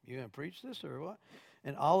 you going to preach this or what?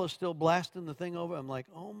 And Allah's still blasting the thing over. I'm like,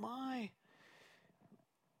 oh my.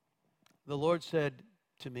 The Lord said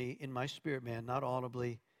to me in my spirit, man, not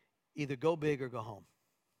audibly, either go big or go home.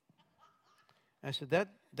 I said,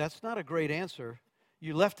 that's not a great answer.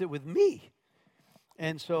 You left it with me.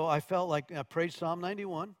 And so I felt like I prayed Psalm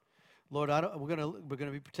 91. Lord, we're going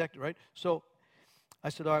to be protected, right? So I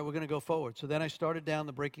said, all right, we're going to go forward. So then I started down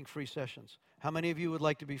the breaking free sessions. How many of you would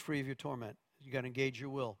like to be free of your torment? You got to engage your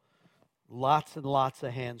will. Lots and lots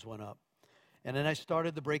of hands went up. And then I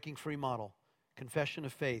started the breaking free model, confession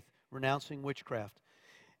of faith, renouncing witchcraft.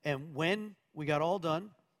 And when we got all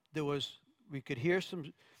done, we could hear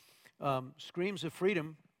some screams of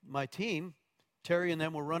freedom. My team, Terry and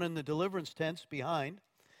them, were running the deliverance tents behind.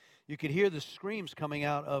 You could hear the screams coming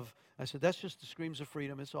out of, I said, that's just the screams of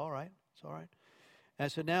freedom. It's all right. It's all right. And I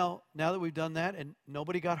said, now that we've done that and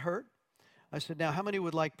nobody got hurt, I said, now how many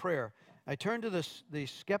would like prayer? I turned to the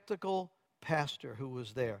skeptical pastor who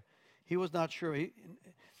was there. He was not sure.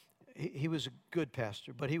 He was a good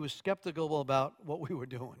pastor, but he was skeptical about what we were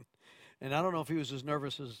doing. And I don't know if he was as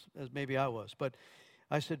nervous as maybe I was. But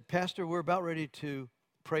I said, Pastor, we're about ready to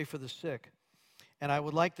pray for the sick. And I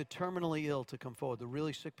would like the terminally ill to come forward, the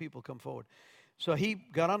really sick people come forward. So he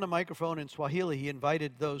got on the microphone in Swahili. He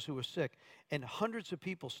invited those who were sick. And hundreds of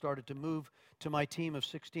people started to move to my team of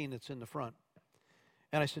 16 that's in the front.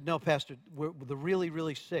 And I said, no, Pastor, we're the really,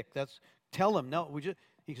 really sick. Tell them, no,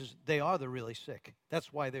 he says, they are the really sick.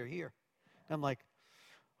 That's why they're here. I'm like,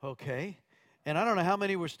 okay. And I don't know how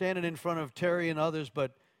many were standing in front of Terry and others,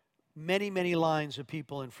 but many, many lines of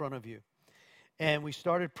people in front of you. And we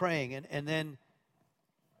started praying, and then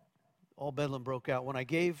all bedlam broke out. When I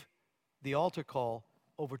gave the altar call,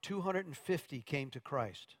 over 250 came to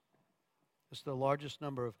Christ. It's the largest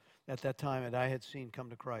number at that time that I had seen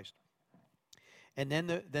come to Christ. And then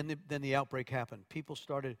the outbreak happened. People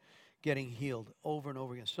started getting healed over and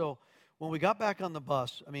over again. So when we got back on the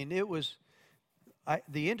bus, I mean, it was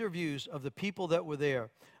the interviews of the people that were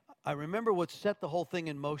there. I remember what set the whole thing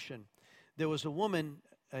in motion. There was a woman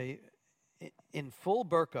in full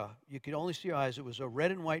burqa. You could only see her eyes. It was a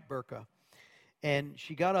red and white burqa. And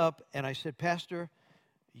she got up, and I said, Pastor,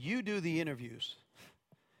 you do the interviews.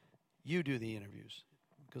 You do the interviews,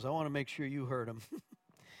 because I want to make sure you heard them.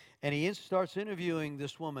 And he starts interviewing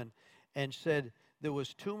this woman and said, there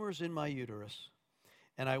was tumors in my uterus.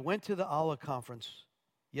 And I went to the Allah conference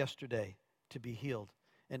yesterday to be healed.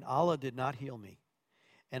 And Allah did not heal me.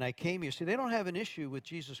 And I came here. See, they don't have an issue with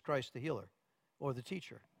Jesus Christ the healer or the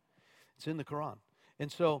teacher. It's in the Quran.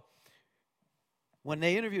 And so when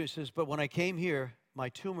they interviewed, it says, but when I came here, my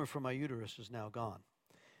tumor from my uterus is now gone.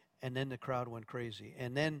 And then the crowd went crazy.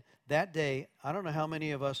 And then that day, I don't know how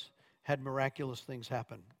many of us had miraculous things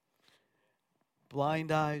happen.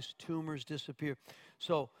 Blind eyes, tumors disappear.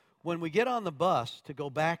 So when we get on the bus to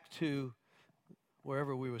go back to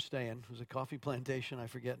wherever we were staying, it was a coffee plantation, I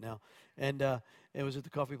forget now, and it was at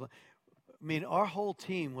the coffee plant. I mean, our whole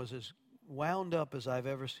team was as wound up as I've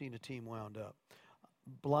ever seen a team wound up.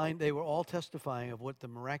 Blind, they were all testifying of what the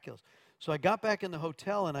miraculous. So I got back in the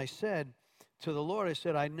hotel and I said to the Lord, I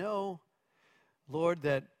said, I know, Lord,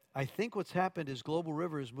 that I think what's happened is Global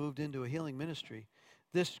River has moved into a healing ministry.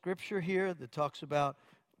 This scripture here that talks about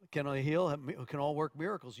can all heal, can all work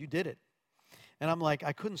miracles, you did it. And I'm like,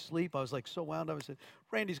 I couldn't sleep. I was like so wound up. I said,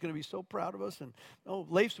 Randy's going to be so proud of us. And, oh,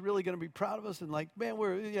 Leif's really going to be proud of us. And like, man,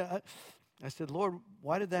 I said, Lord,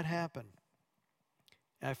 why did that happen?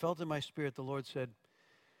 And I felt in my spirit, the Lord said,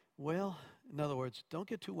 well, in other words, don't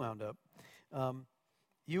get too wound up.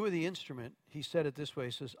 You were the instrument. He said it this way.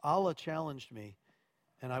 He says, Allah challenged me,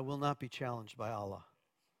 and I will not be challenged by Allah.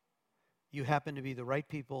 You happen to be the right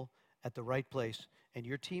people at the right place. And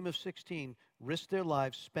your team of 16 risked their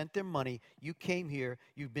lives, spent their money. You came here.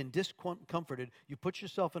 You've been discomforted. You put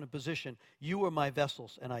yourself in a position. You were my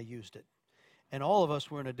vessels, and I used it. And all of us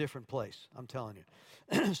were in a different place, I'm telling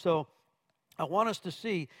you. So I want us to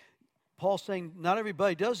see, Paul's saying not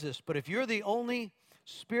everybody does this, but if you're the only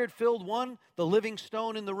Spirit-filled one, the living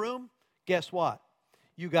stone in the room, guess what?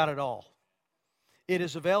 You got it all. It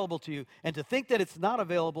is available to you. And to think that it's not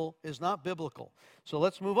available is not biblical. So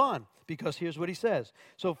let's move on, because here's what he says.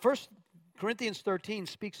 So 1 Corinthians 13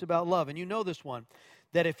 speaks about love, and you know this one,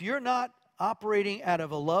 that if you're not operating out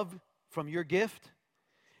of a love from your gift,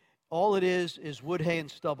 all it is wood, hay, and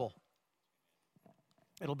stubble.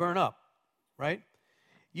 It'll burn up, right?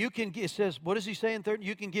 It says, what does he say in 13?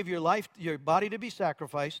 You can give your life, your body to be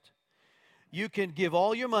sacrificed. You can give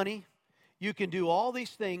all your money. You can do all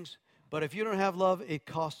these things. But if you don't have love, it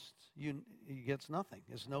costs you, it gets nothing.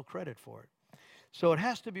 There's no credit for it. So it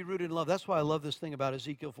has to be rooted in love. That's why I love this thing about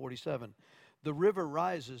Ezekiel 47. The river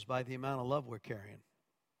rises by the amount of love we're carrying.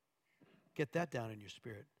 Get that down in your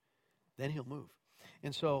spirit. Then he'll move.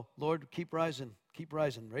 And so, Lord, keep rising. Keep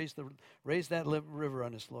rising. Raise that river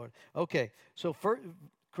on us, Lord. Okay, so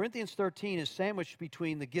Corinthians 13 is sandwiched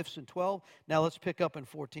between the gifts in 12. Now let's pick up in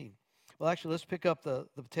 14. Well, actually, let's pick up the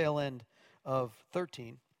tail end of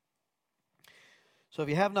 13. So if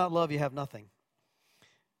you have not love, you have nothing.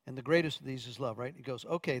 And the greatest of these is love, right? He goes,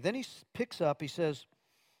 okay. Then he picks up, he says,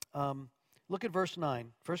 look at verse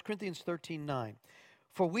 9. 1 Corinthians 13:9.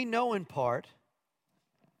 For we know in part,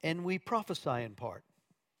 and we prophesy in part.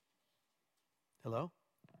 Hello?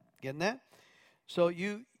 Getting that? So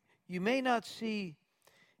you may not see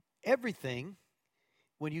everything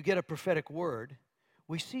when you get a prophetic word.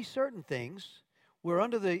 We see certain things. We're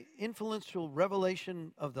under the influential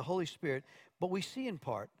revelation of the Holy Spirit, but we see in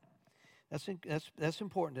part. That's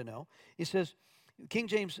important to know. He says, King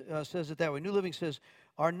James says it that way. New Living says,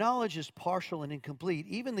 our knowledge is partial and incomplete.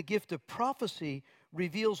 Even the gift of prophecy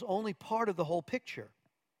reveals only part of the whole picture.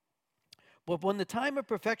 But when the time of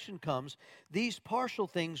perfection comes, these partial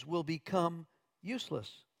things will become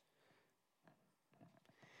useless.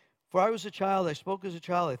 For I was a child, I spoke as a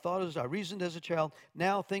child, I reasoned as a child.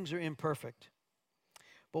 Now things are imperfect.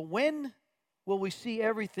 But when will we see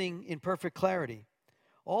everything in perfect clarity?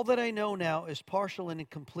 All that I know now is partial and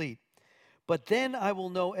incomplete. But then I will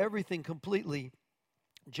know everything completely,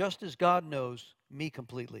 just as God knows me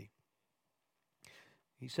completely.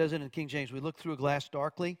 He says it in King James, we look through a glass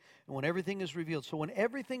darkly, and when everything is revealed. So when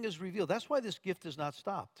everything is revealed, that's why this gift is not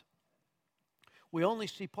stopped. We only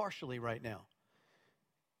see partially right now.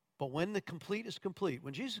 But when the complete is complete,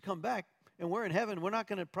 when Jesus comes back and we're in heaven, we're not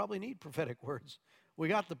going to probably need prophetic words. We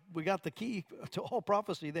got the key to all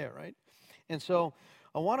prophecy there, right? And so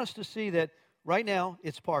I want us to see that right now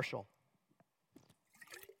it's partial.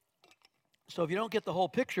 So if you don't get the whole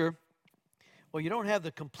picture, well, you don't have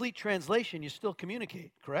the complete translation, you still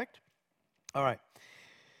communicate, correct? All right.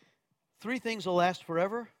 3 things will last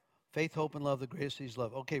forever: faith, hope, and love. The greatest of these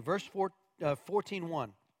love. Okay, verse 14:1.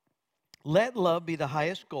 Let love be the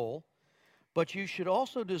highest goal, but you should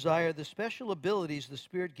also desire the special abilities the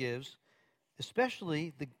Spirit gives,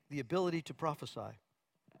 especially the ability to prophesy.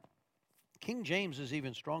 King James is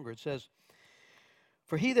even stronger. It says,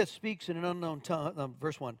 for he that speaks in an unknown tongue,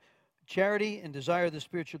 verse 1, charity and desire the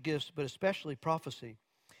spiritual gifts, but especially prophecy.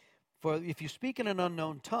 For if you speak in an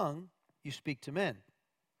unknown tongue, you speak to men.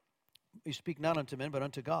 You speak not unto men, but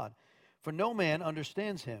unto God. For no man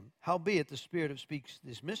understands him. Howbeit the Spirit speaks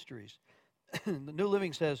these mysteries. The New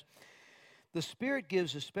Living says, the Spirit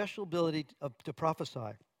gives a special ability to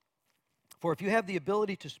prophesy. For if you have the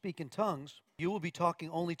ability to speak in tongues, you will be talking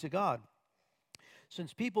only to God.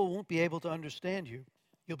 Since people won't be able to understand you,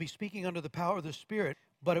 you'll be speaking under the power of the Spirit,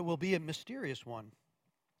 but it will be a mysterious one.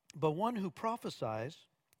 But one who prophesies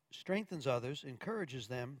strengthens others, encourages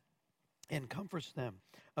them, and comforts them.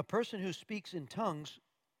 A person who speaks in tongues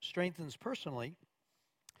strengthens personally,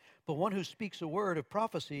 but one who speaks a word of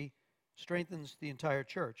prophecy strengthens the entire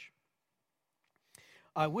church.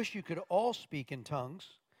 I wish you could all speak in tongues,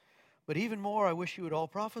 but even more, I wish you would all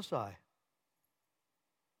prophesy.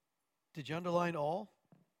 Did you underline all?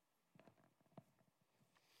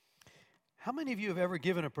 How many of you have ever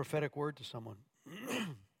given a prophetic word to someone?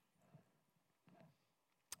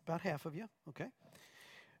 About half of you, okay.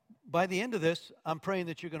 By the end of this, I'm praying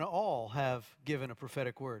that you're going to all have given a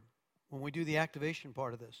prophetic word when we do the activation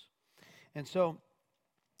part of this. And so,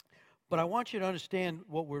 but I want you to understand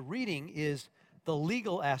what we're reading is the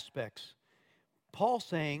legal aspects. Paul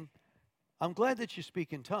saying, I'm glad that you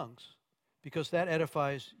speak in tongues because that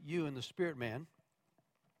edifies you in the spirit man.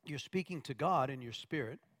 You're speaking to God in your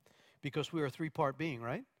spirit because we are a 3-part being,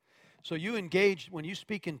 right? So you engage, when you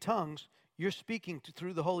speak in tongues, you're speaking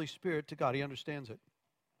through the Holy Spirit to God. He understands it.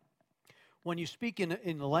 When you speak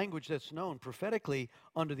in the language that's known prophetically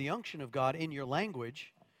under the unction of God in your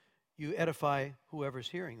language, you edify whoever's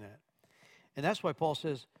hearing that. And that's why Paul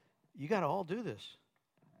says, you got to all do this.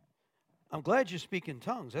 I'm glad you speak in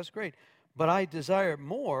tongues. That's great. But I desire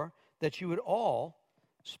more that you would all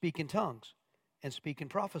speak in tongues and speak in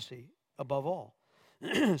prophecy above all.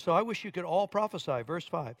 So I wish you could all prophesy. Verse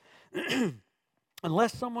 5.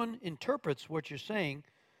 Unless someone interprets what you're saying,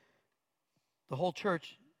 the whole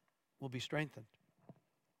church will be strengthened.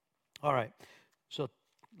 All right. So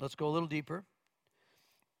let's go a little deeper.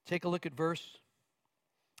 Take a look at verse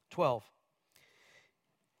 12.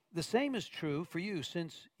 The same is true for you,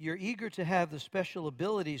 since you're eager to have the special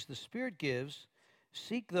abilities the Spirit gives,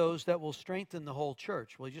 seek those that will strengthen the whole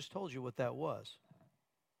church. Well, he just told you what that was.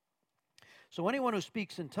 So anyone who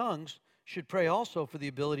speaks in tongues should pray also for the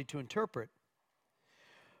ability to interpret.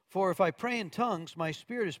 For if I pray in tongues, my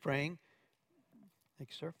spirit is praying. Thank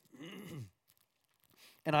you, sir.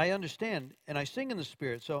 And I understand, and I sing in the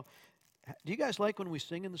Spirit. So do you guys like when we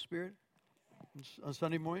sing in the Spirit on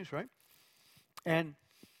Sunday mornings, right? And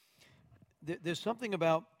there's something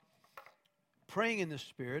about praying in the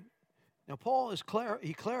Spirit. Now, Paul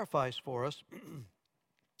he clarifies for us,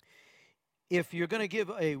 if you're going to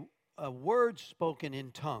give a word spoken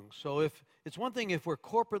in tongues. So if it's one thing if we're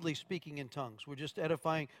corporately speaking in tongues, we're just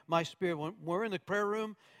edifying my spirit. When we're in the prayer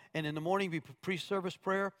room and in the morning be pre-service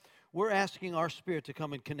prayer, we're asking our spirit to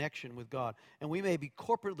come in connection with God. And we may be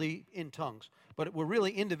corporately in tongues, but we're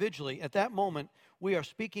really individually. At that moment, we are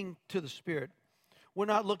speaking to the Spirit. We're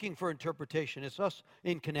not looking for interpretation. It's us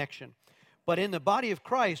in connection. But in the body of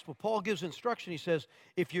Christ, when Paul gives instruction, he says,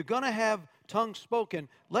 if you're going to have tongues spoken,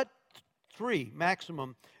 let 3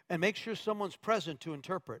 maximum, and make sure someone's present to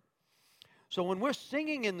interpret. So when we're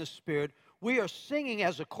singing in the Spirit, we are singing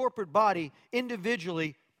as a corporate body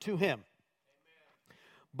individually to Him.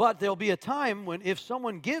 But there'll be a time when if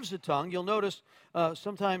someone gives a tongue, you'll notice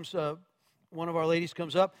sometimes one of our ladies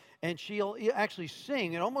comes up and she'll actually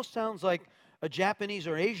sing. It almost sounds like a Japanese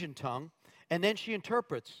or Asian tongue, and then she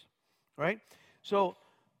interprets, right? So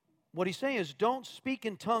what he's saying is don't speak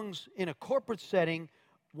in tongues in a corporate setting,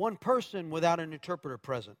 one person without an interpreter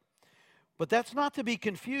present. But that's not to be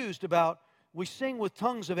confused about we sing with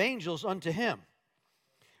tongues of angels unto Him.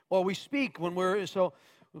 Or we speak when we're, so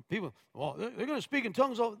people, well, they're going to speak in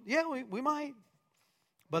tongues. Yeah, we might.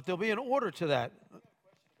 But there'll be an order to that.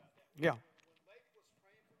 Yeah.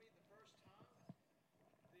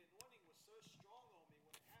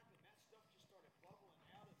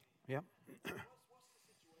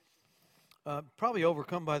 Yeah. Probably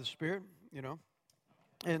overcome by the Spirit, you know.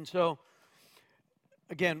 And so,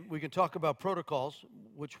 again, we can talk about protocols,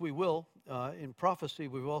 which we will. In prophecy,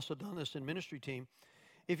 we've also done this in ministry team.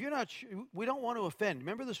 If you're not, we don't want to offend.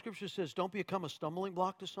 Remember the scripture says, don't become a stumbling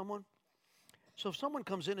block to someone? So if someone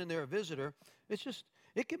comes in and they're a visitor,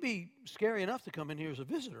 it can be scary enough to come in here as a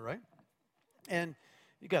visitor, right? And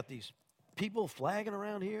you got these people flagging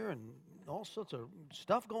around here and all sorts of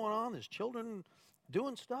stuff going on. There's children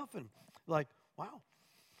doing stuff and like, wow.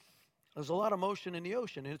 There's a lot of motion in the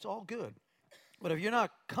ocean and it's all good. But if you're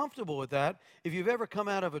not comfortable with that, if you've ever come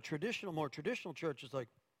out of a more traditional church, it's like,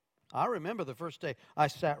 I remember the first day, I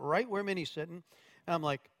sat right where Minnie's sitting, and I'm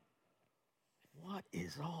like, what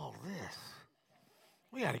is all this?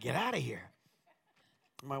 We got to get out of here.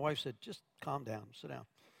 And my wife said, just calm down, sit down.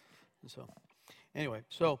 And so, anyway,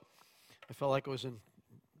 I felt like I was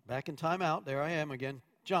back in timeout. There I am again.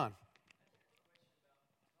 John.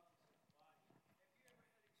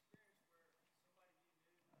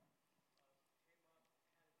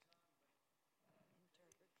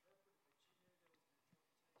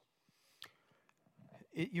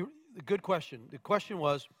 Good question. The question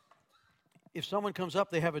was, if someone comes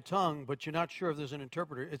up, they have a tongue, but you're not sure if there's an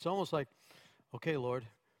interpreter. It's almost like, okay, Lord,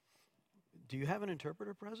 do you have an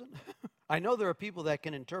interpreter present? I know there are people that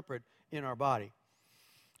can interpret in our body,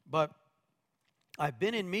 but I've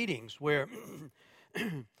been in meetings where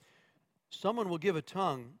someone will give a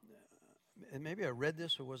tongue, and maybe I read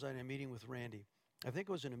this or was I in a meeting with Randy? I think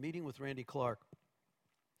it was in a meeting with Randy Clark.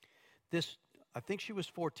 I think she was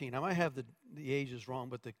 14. I might have the ages wrong,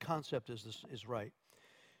 but the concept is right.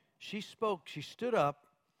 She stood up,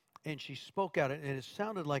 and she spoke out, and it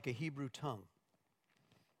sounded like a Hebrew tongue.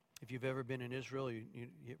 If you've ever been in Israel,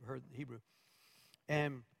 you've heard Hebrew.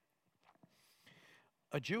 And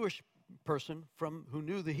a Jewish person who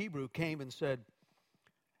knew the Hebrew came and said,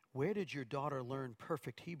 where did your daughter learn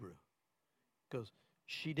perfect Hebrew? Because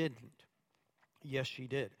she didn't. Yes, she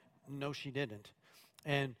did. No, she didn't.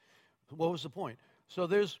 And what was the point? So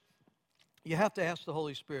you have to ask the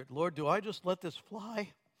Holy Spirit, Lord, do I just let this fly?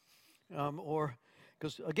 Or,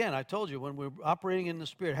 because again, I told you, when we're operating in the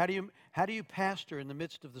Spirit, how do you pastor in the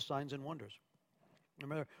midst of the signs and wonders?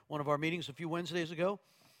 Remember one of our meetings a few Wednesdays ago?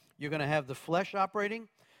 You're going to have the flesh operating,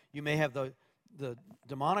 you may have the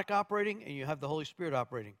demonic operating, and you have the Holy Spirit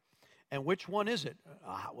operating. And which one is it?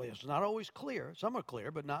 Well, it's not always clear. Some are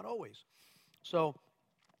clear, but not always. So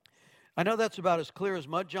I know that's about as clear as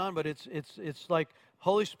mud, John, but it's like,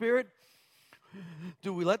 Holy Spirit,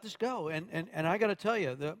 do we let this go? And I got to tell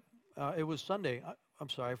you, it was Sunday. I'm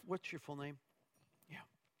sorry, what's your full name? Yeah.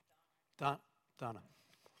 Donna.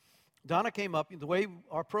 Donna came up. The way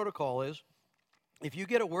our protocol is, if you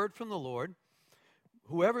get a word from the Lord,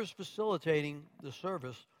 whoever's facilitating the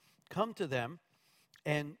service, come to them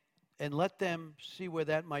and let them see where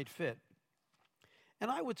that might fit.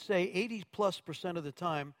 And I would say 80+% of the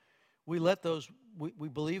time, we let we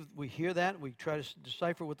believe, we hear that, we try to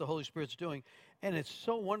decipher what the Holy Spirit's doing, and it's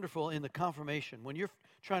so wonderful in the confirmation. When you're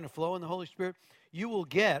trying to flow in the Holy Spirit, you will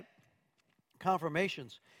get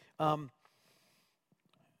confirmations. What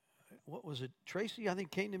was it? Tracy, I think,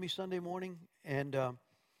 came to me Sunday morning, and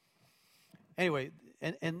anyway,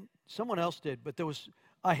 and someone else did, but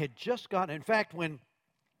I had just gotten, in fact, when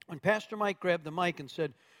Pastor Mike grabbed the mic and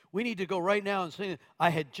said, we need to go right now and sing,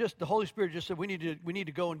 the Holy Spirit just said, we need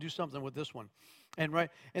to go and do something with this one. And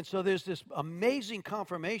so there's this amazing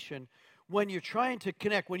confirmation when you're trying to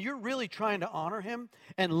connect, when you're really trying to honor Him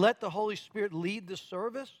and let the Holy Spirit lead the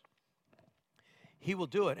service, He will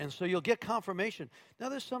do it. And so you'll get confirmation. Now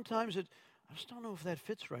there's sometimes I just don't know if that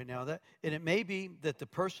fits right now. And it may be that the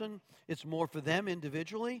person, it's more for them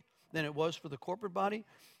individually than it was for the corporate body.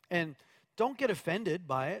 And don't get offended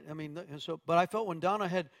by it. I mean, but I felt when Donna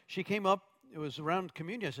she came up, it was around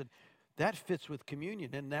communion, I said, that fits with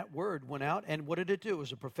communion. And that word went out, and what did it do? It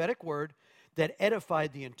was a prophetic word that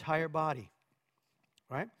edified the entire body,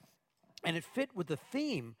 right? And it fit with the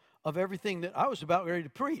theme of everything that I was about ready to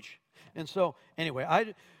preach. And so,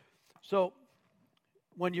 anyway, so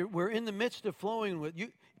when we're in the midst of flowing with you,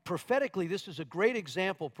 prophetically, this is a great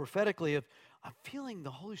example prophetically of, I'm feeling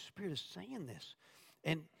the Holy Spirit is saying this.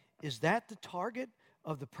 And is that the target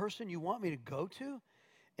of the person you want me to go to?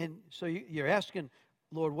 And so you're asking,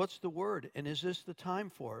 Lord, what's the word? And is this the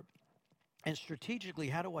time for it? And strategically,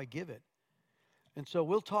 how do I give it? And so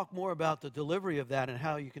we'll talk more about the delivery of that and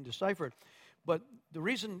how you can decipher it. But the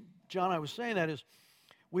reason, John, I was saying that is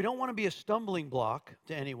we don't want to be a stumbling block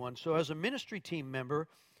to anyone. So as a ministry team member,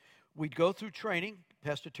 we'd go through training.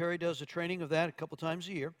 Pastor Terry does a training of that a couple times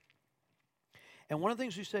a year. And one of the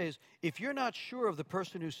things we say is, if you're not sure of the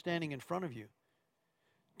person who's standing in front of you,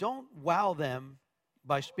 don't wow them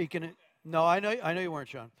by speaking it. No, I know you weren't,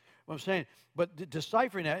 John. What I'm saying, but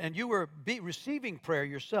deciphering that, and you were receiving prayer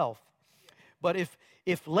yourself. But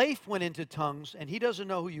if Leif went into tongues and he doesn't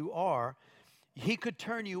know who you are, he could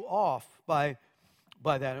turn you off by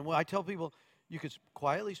that. And when I tell people, you could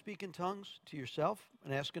quietly speak in tongues to yourself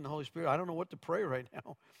and ask in the Holy Spirit, I don't know what to pray right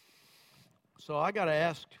now. So I got to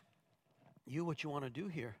ask you what you want to do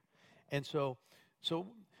here. And so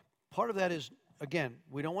part of that is, again,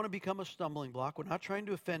 we don't want to become a stumbling block. We're not trying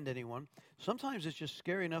to offend anyone. Sometimes it's just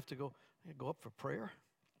scary enough to go up for prayer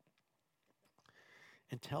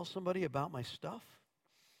and tell somebody about my stuff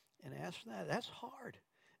and ask that. That's hard.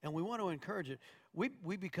 And we want to encourage it.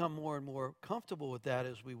 We become more and more comfortable with that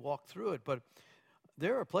as we walk through it. But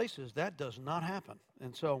there are places that does not happen.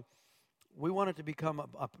 And so we want it to become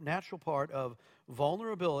a natural part of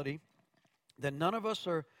vulnerability, that none of us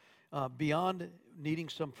are beyond needing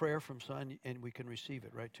some prayer from someone, and we can receive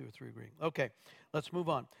it, right? 2 or 3 agreeing. Okay, let's move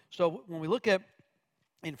on. So when we look at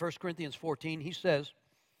in 1 Corinthians 14, he says,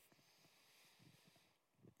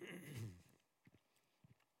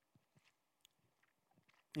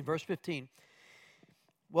 in verse 15,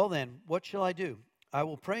 well then, what shall I do? I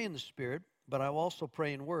will pray in the Spirit, but I will also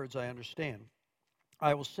pray in words I understand.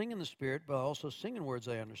 I will sing in the Spirit, but I also sing in words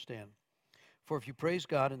I understand. For if you praise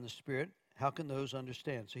God in the Spirit, how can those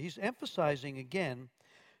understand? So he's emphasizing again,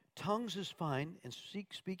 tongues is fine, and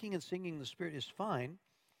speaking and singing in the Spirit is fine,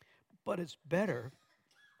 but it's better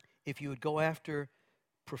if you would go after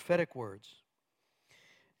prophetic words.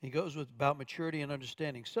 He goes with about maturity and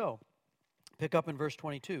understanding. So, pick up in verse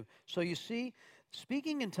 22. So you see,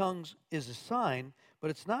 speaking in tongues is a sign, but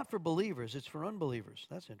it's not for believers, it's for unbelievers.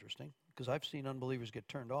 That's interesting, because I've seen unbelievers get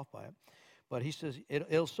turned off by it. But he says,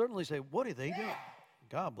 it'll certainly say, what are they doing?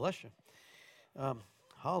 God bless you.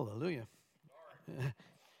 Hallelujah.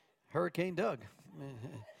 Hurricane Doug.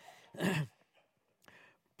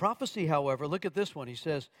 Prophecy, however, look at this one. He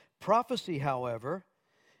says, prophecy, however,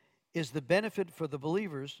 is the benefit for the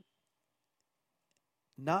believers,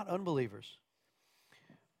 not unbelievers.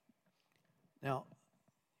 Now,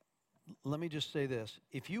 let me just say this.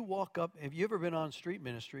 If you walk up, have you ever been on street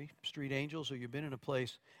ministry, street angels, or you've been in a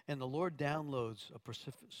place, and the Lord downloads a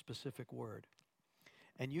specific word,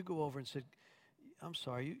 and you go over and say, I'm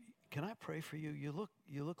sorry, can I pray for you? You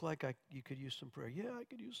look like you could use some prayer. Yeah, I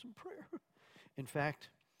could use some prayer. In fact,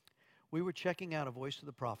 we were checking out A Voice of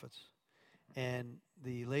the Prophets, and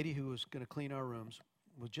the lady who was going to clean our rooms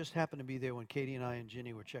would just happen to be there when Katie and I and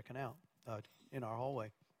Ginny were checking out in our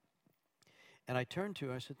hallway. And I turned to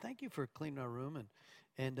her, I said, thank you for cleaning our room.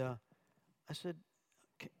 And I said,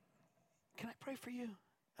 can I pray for you?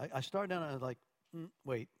 I started down, I was like,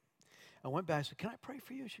 wait. I went back, I said, can I pray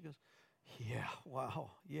for you? She goes, yeah,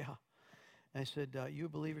 wow, yeah. And I said, you a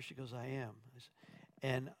believer? She goes, I am.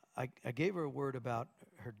 And I gave her a word about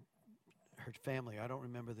her family. I don't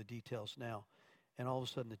remember the details now. And all of a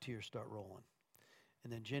sudden the tears start rolling.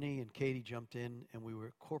 And then Jenny and Katie jumped in, and we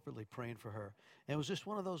were corporately praying for her. And it was just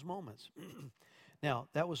one of those moments. Now,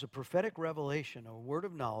 that was a prophetic revelation, a word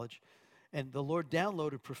of knowledge, and the Lord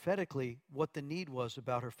downloaded prophetically what the need was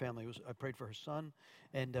about her family. I prayed for her son,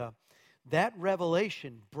 and that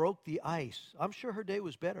revelation broke the ice. I'm sure her day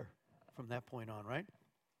was better from that point on, right?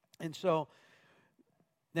 And so,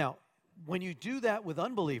 now, when you do that with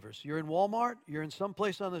unbelievers, you're in Walmart, you're in some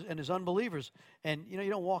place and there's unbelievers, and you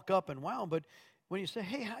don't walk up and wow, but when you say,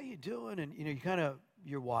 hey, how you doing? And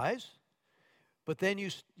you're wise, but then you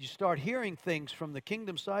start hearing things from the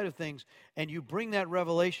kingdom side of things, and you bring that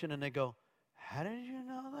revelation, and they go, how did you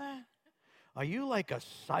know that? Are you like a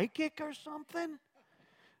psychic or something?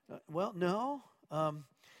 Well, no,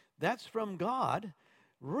 that's from God.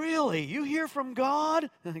 Really? You hear from God?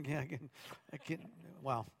 I can,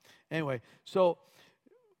 wow. Anyway, so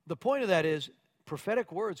the point of that is,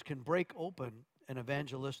 prophetic words can break open an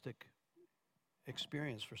evangelistic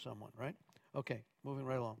experience for someone, right? Okay, moving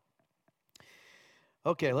right along.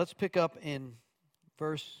 Okay, let's pick up in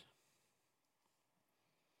verse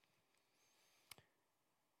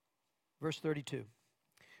 32.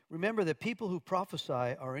 Remember that people who prophesy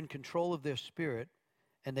are in control of their spirit,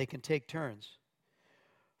 and they can take turns.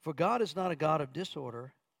 For God is not a God of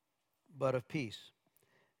disorder, but of peace.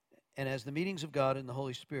 And as the meetings of God in the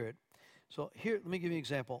Holy Spirit. So here, let me give you an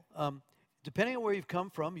example. Depending on where you've come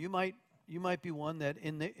from, you might be one that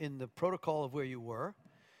in the protocol of where you were,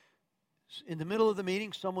 in the middle of the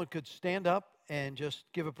meeting, someone could stand up and just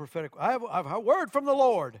give a prophetic. I have a word from the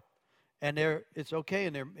Lord, and it's okay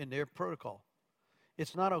in their protocol.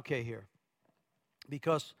 It's not okay here,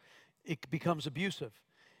 because it becomes abusive.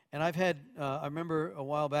 And I've had, I remember a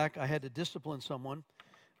while back, I had to discipline someone.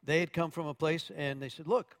 They had come from a place, and they said,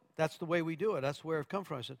 look, that's the way we do it. That's where I've come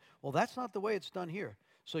from. I said, well, that's not the way it's done here.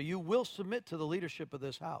 So you will submit to the leadership of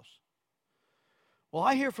this house. Well,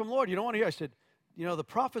 I hear from Lord. You don't want to hear. I said, the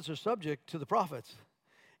prophets are subject to the prophets.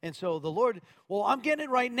 And so the Lord, well, I'm getting it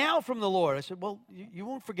right now from the Lord. I said, well, you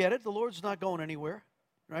won't forget it. The Lord's not going anywhere,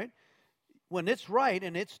 right? When it's right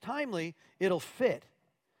and it's timely, it'll fit.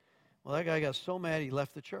 Well, that guy got so mad he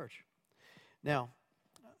left the church. Now,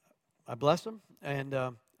 I bless him, and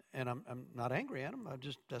I'm not angry at him.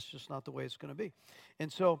 That's just not the way it's going to be.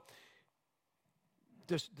 And so,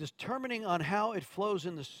 determining on how it flows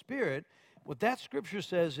in the Spirit, what that scripture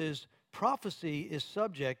says is prophecy is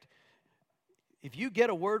subject. If you get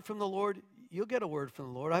a word from the Lord, you'll get a word from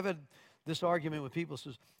the Lord. I've had this argument with people who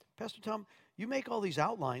says, Pastor Tom, you make all these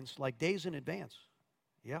outlines like days in advance.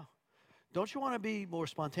 Yeah. Don't you want to be more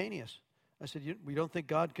spontaneous? I said, we don't think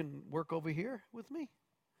God can work over here with me?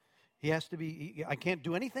 He has to be, I can't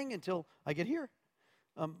do anything until I get here.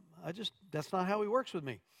 That's not how he works with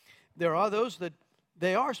me. There are those that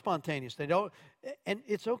they are spontaneous. They don't, and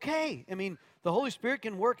it's okay. I mean, the Holy Spirit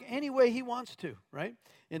can work any way he wants to, right,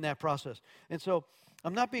 in that process. And so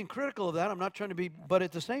I'm not being critical of that. I'm not trying to be, but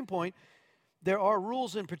at the same point, there are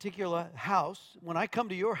rules in particular house. When I come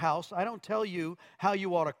to your house, I don't tell you how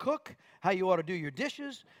you ought to cook, how you ought to do your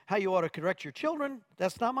dishes, how you ought to correct your children.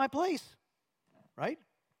 That's not my place, right?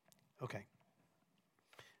 Okay.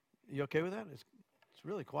 You okay with that? It's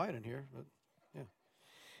really quiet in here, but yeah.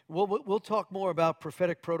 We'll talk more about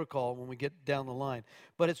prophetic protocol when we get down the line,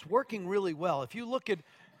 but it's working really well. If you look at,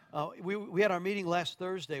 we had our meeting last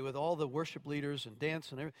Thursday with all the worship leaders and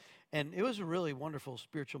dance and everything, and it was a really wonderful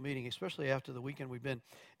spiritual meeting, especially after the weekend we've been.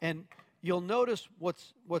 And you'll notice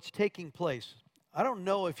what's taking place. I don't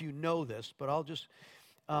know if you know this, but I'll just,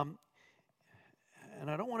 and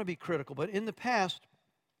I don't want to be critical, but in the past,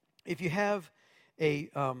 if you have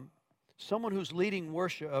someone who's leading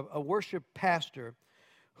worship, a worship pastor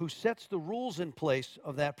who sets the rules in place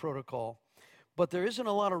of that protocol, but there isn't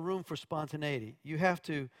a lot of room for spontaneity. You have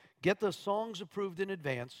to get the songs approved in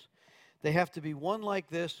advance. They have to be one like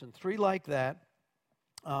this and three like that.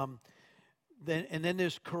 Then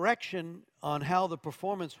there's correction on how the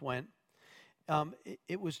performance went.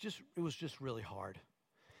 It was just really hard.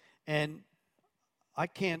 And I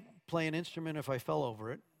can't play an instrument if I fell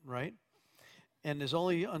over it, right? And there's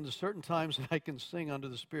only under certain times that I can sing under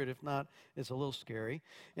the Spirit. If not, it's a little scary.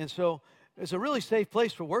 And so it's a really safe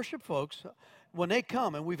place for worship folks when they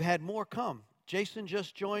come, and we've had more come. Jason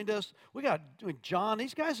just joined us. We got John.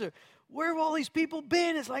 These guys are, where have all these people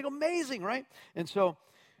been? It's like amazing, right? And so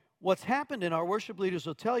what's happened, and our worship leaders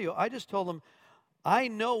will tell you, I just told them, I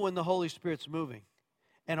know when the Holy Spirit's moving.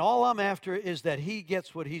 And all I'm after is that he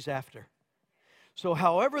gets what he's after. So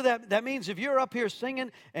however that means, if you're up here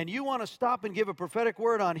singing and you want to stop and give a prophetic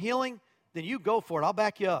word on healing, then you go for it. I'll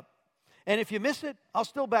back you up. And if you miss it, I'll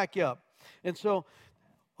still back you up. And so,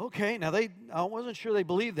 okay, now I wasn't sure they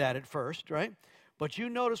believed that at first, right? But you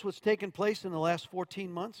notice what's taken place in the last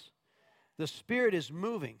 14 months? The Spirit is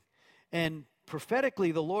moving. And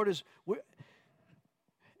prophetically, the Lord is,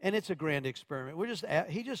 and it's a grand experiment.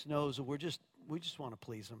 He just knows that we just want to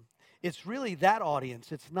please him. It's really that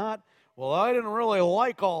audience. It's not, well, I didn't really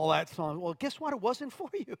like all that song. Well, guess what? It wasn't for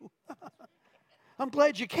you. I'm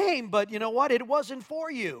glad you came, but you know what? It wasn't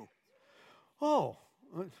for you. Oh,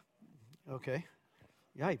 okay.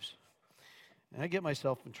 Yipes. And I get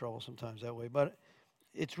myself in trouble sometimes that way, but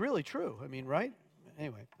it's really true. I mean, right?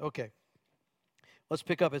 Anyway, okay. Let's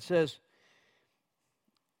pick up. It says,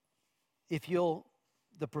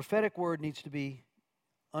 the prophetic word needs to be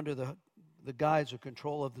under the guides or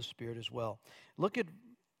control of the Spirit as well. Look at,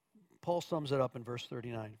 Paul sums it up in verse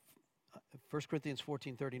 39. 1 Corinthians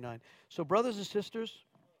 14:39. So brothers and sisters,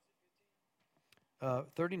 1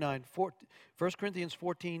 Corinthians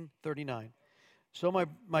 14:39. So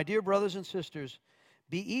my dear brothers and sisters,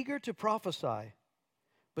 be eager to prophesy,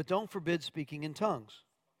 but don't forbid speaking in tongues.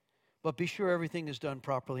 But be sure everything is done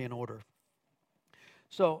properly in order.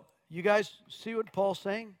 So, you guys see what Paul's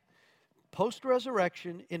saying?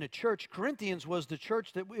 Post-resurrection in a church, Corinthians was the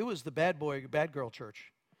church it was the bad boy, bad girl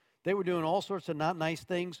church. They were doing all sorts of not nice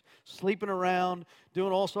things, sleeping around,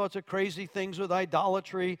 doing all sorts of crazy things with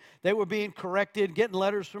idolatry. They were being corrected, getting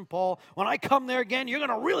letters from Paul. When I come there again, you're going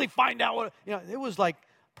to really find out what, it was like,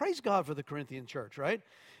 praise God for the Corinthian church, right?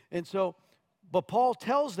 And so, but Paul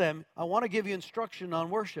tells them, I want to give you instruction on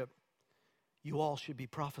worship. You all should be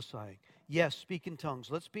prophesying. Yes, speak in tongues.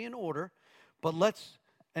 Let's be in order, but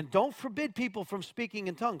and don't forbid people from speaking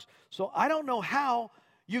in tongues. So I don't know how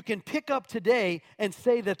you can pick up today and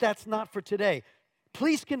say that that's not for today.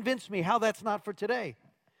 Please convince me how that's not for today.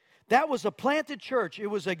 That was a planted church. It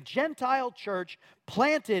was a Gentile church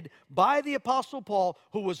planted by the Apostle Paul,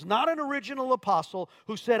 who was not an original apostle,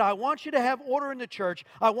 who said, I want you to have order in the church.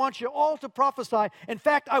 I want you all to prophesy. In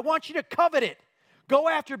fact, I want you to covet it. Go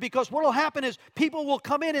after it, because what will happen is people will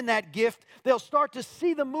come in that gift. They'll start to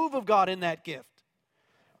see the move of God in that gift.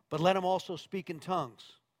 But let them also speak in tongues.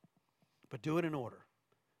 But do it in order.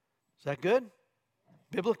 Is that good?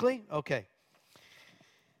 Biblically? Okay.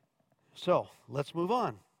 So, let's move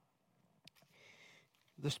on.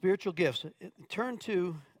 The spiritual gifts. Turn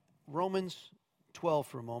to Romans 12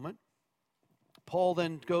 for a moment. Paul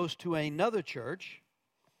then goes to another church,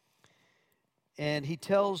 and he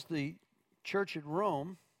tells the church at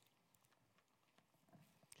Rome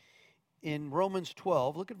in Romans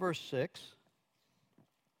 12, look at verse 6.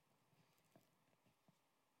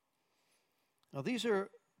 Now, these are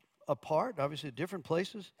apart, obviously different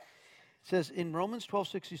places. It says in Romans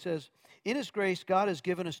 12:6, he says, in his grace, God has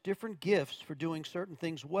given us different gifts for doing certain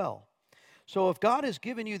things well. So if God has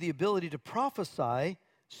given you the ability to prophesy,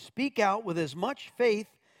 speak out with as much faith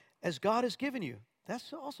as God has given you.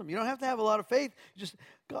 That's awesome. You don't have to have a lot of faith. Just,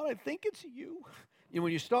 God, I think it's you.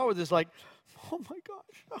 When you start with this, like, oh my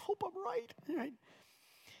gosh, I hope I'm right. Right?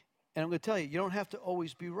 And I'm going to tell you, you don't have to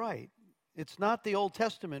always be right. It's not the Old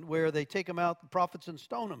Testament where they take them out, the prophets, and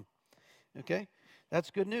stone them. Okay?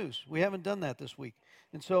 That's good news. We haven't done that this week.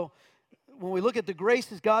 And so when we look at the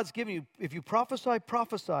graces God's given you, if you prophesy,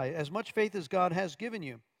 prophesy as much faith as God has given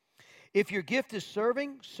you. If your gift is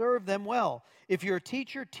serving, serve them well. If you're a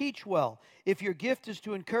teacher, teach well. If your gift is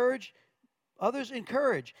to encourage others,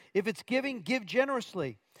 encourage. If it's giving, give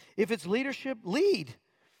generously. If it's leadership, lead.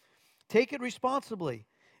 Take it responsibly.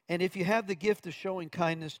 And if you have the gift of showing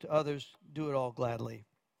kindness to others, do it all gladly.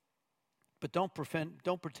 But don't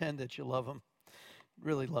pretend that you love them.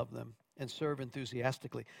 Really love them and serve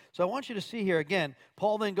enthusiastically. So I want you to see here again,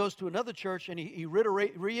 Paul then goes to another church and he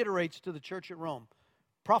reiterates to the church at Rome,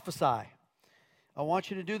 prophesy. I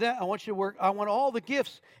want you to do that. I want you to work. I want all the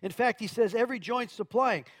gifts. In fact, he says every joint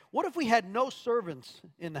supplying. What if we had no servants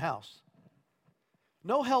in the house?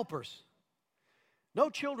 No helpers. No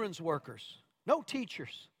children's workers. No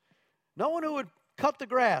teachers. No one who would cut the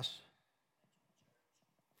grass.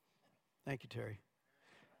 Thank you, Terry.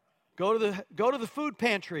 Go to the food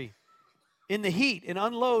pantry in the heat and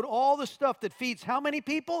unload all the stuff that feeds how many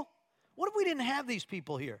people? What if we didn't have these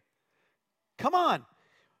people here? Come on.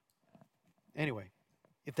 Anyway,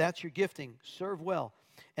 if that's your gifting, serve well.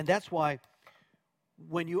 And that's why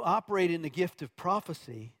when you operate in the gift of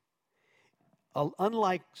prophecy,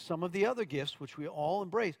 unlike some of the other gifts, which we all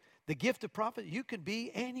embrace, the gift of prophecy, you could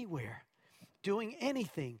be anywhere, doing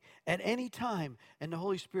anything at any time, and the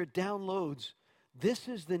Holy Spirit downloads, this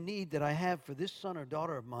is the need that I have for this son or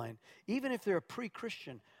daughter of mine. Even if they're a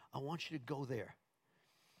pre-Christian, I want you to go there.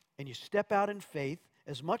 And you step out in faith,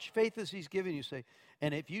 as much faith as he's given you, say,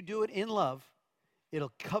 and if you do it in love,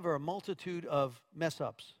 it'll cover a multitude of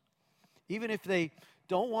mess-ups. Even if they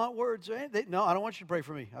don't want words, no, I don't want you to pray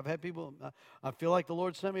for me. I've had people, I feel like the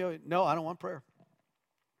Lord sent me, no, I don't want prayer.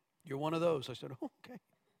 You're one of those. I said, oh, okay.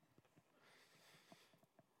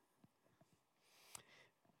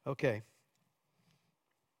 Okay.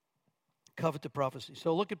 Covet the prophecy.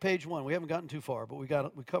 So look at page 1. We haven't gotten too far, but we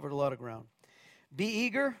covered a lot of ground. Be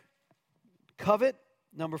eager, covet,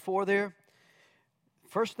 number 4 there.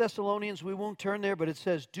 1 Thessalonians, we won't turn there, but it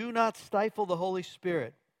says, do not stifle the Holy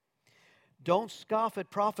Spirit. Don't scoff at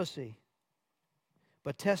prophecy,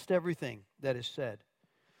 but test everything that is said.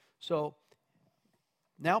 So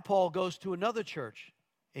now Paul goes to another church.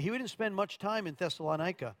 He didn't spend much time in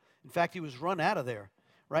Thessalonica. In fact, he was run out of there,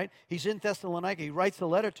 right? He's in Thessalonica. He writes a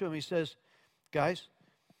letter to him. He says, guys,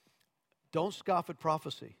 don't scoff at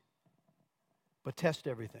prophecy, but test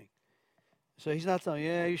everything. So he's not saying,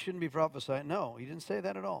 yeah, you shouldn't be prophesying. No, he didn't say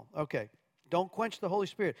that at all. Okay, Don't quench the Holy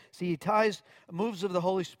Spirit. See, he ties moves of the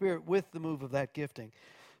Holy Spirit with the move of that gifting.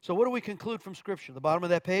 So what do we conclude from Scripture? The bottom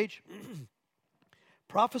of that page?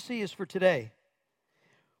 Prophecy is for today.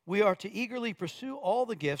 We are to eagerly pursue all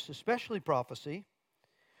the gifts, especially prophecy.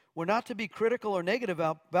 We're not to be critical or negative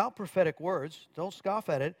about prophetic words. Don't scoff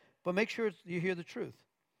at it, but make sure you hear the truth.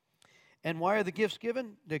 And why are the gifts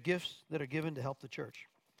given? They're gifts that are given to help the church.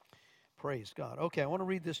 Praise God. Okay, I want to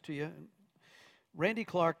read this to you. Randy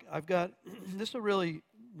Clark, I've got, this is really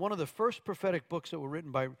one of the first prophetic books that were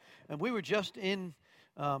written by, and we were just in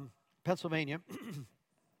Pennsylvania,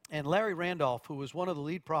 and Larry Randolph, who was one of the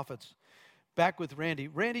lead prophets, back with Randy.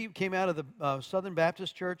 Randy came out of the Southern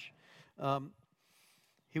Baptist Church.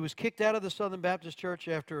 He was kicked out of the Southern Baptist Church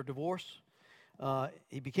after a divorce.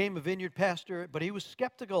 He became a vineyard pastor, but he was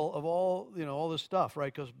skeptical of all this stuff,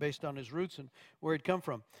 right? Because based on his roots and where he'd come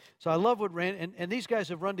from. So I love what and these guys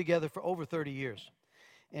have run together for over 30 years.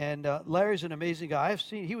 And Larry's an amazing guy.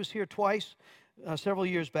 He was here twice, several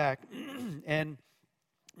years back, and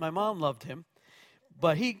my mom loved him.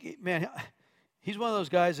 But he's one of those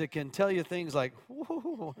guys that can tell you things like,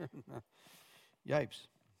 yipes.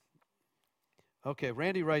 Okay,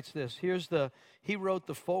 Randy writes this. He wrote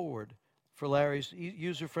the foreword for Larry's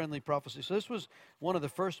user-friendly prophecy. So this was one of the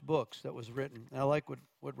first books that was written. And I like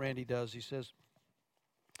what Randy does. He says,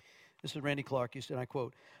 this is Randy Clark. He said, I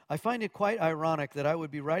quote, "I find it quite ironic that I would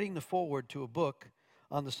be writing the foreword to a book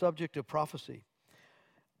on the subject of prophecy.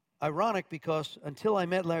 Ironic because until I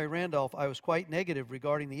met Larry Randolph, I was quite negative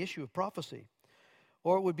regarding the issue of prophecy.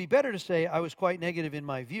 Or it would be better to say I was quite negative in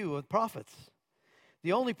my view of prophets.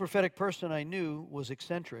 The only prophetic person I knew was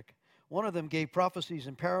eccentric. One of them gave prophecies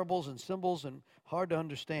in parables and symbols and hard to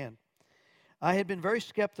understand. I had been very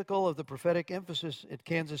skeptical of the prophetic emphasis at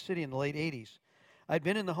Kansas City in the late 80s. I'd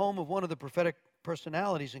been in the home of one of the prophetic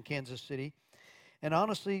personalities in Kansas City, and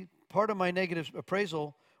honestly, part of my negative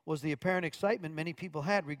appraisal was the apparent excitement many people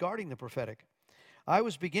had regarding the prophetic. I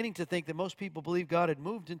was beginning to think that most people believed God had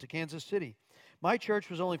moved into Kansas City. My church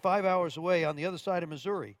was only 5 hours away on the other side of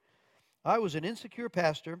Missouri. I was an insecure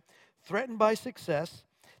pastor, threatened by success.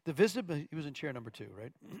 He was in chair number 2,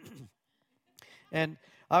 right? And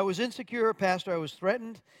I was insecure pastor. I was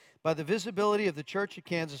threatened by the visibility of the church of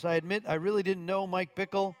Kansas. I admit I really didn't know Mike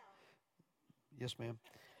Bickle. Yes, ma'am.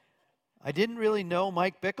 I didn't really know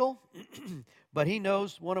Mike Bickle, but he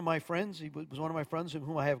knows one of my friends. He was one of my friends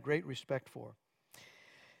whom I have great respect for.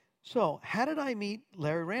 So, how did I meet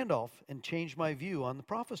Larry Randolph and change my view on the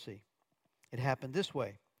prophecy? It happened this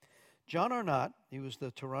way. John Arnott, he was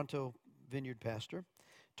the Toronto vineyard pastor,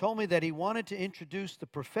 told me that he wanted to introduce the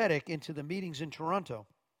prophetic into the meetings in Toronto,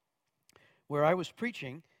 where I was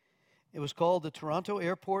preaching. It was called the Toronto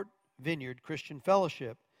Airport Vineyard Christian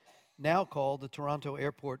Fellowship, now called the Toronto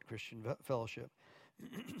Airport Christian Fellowship.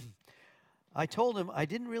 I told him I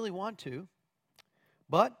didn't really want to,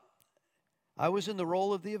 but I was in the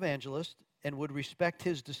role of the evangelist and would respect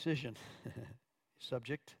his decision.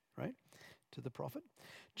 Subject, right, to the prophet.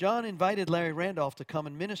 John invited Larry Randolph to come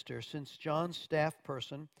and minister since John's staff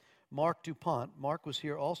person, Mark DuPont. Mark was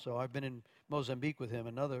here also. I've been in Mozambique with him,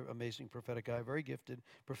 another amazing prophetic guy, very gifted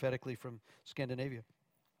prophetically from Scandinavia.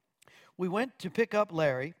 We went to pick up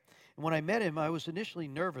Larry, and when I met him, I was initially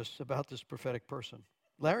nervous about this prophetic person.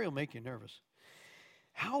 Larry will make you nervous.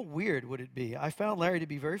 How weird would it be? I found Larry to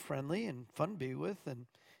be very friendly and fun to be with, and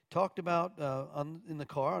talked about in the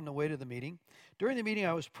car on the way to the meeting. During the meeting,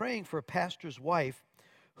 I was praying for a pastor's wife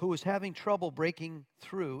who was having trouble breaking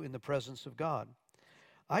through in the presence of God.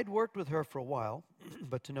 I'd worked with her for a while,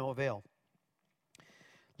 but to no avail.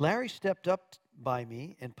 Larry stepped up by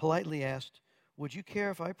me and politely asked, "Would you care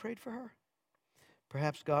if I prayed for her?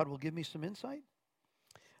 Perhaps God will give me some insight?"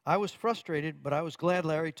 I was frustrated, but I was glad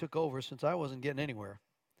Larry took over since I wasn't getting anywhere.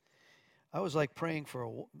 I was like praying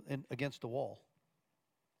against a wall.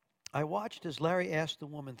 I watched as Larry asked the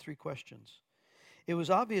woman 3 questions. It was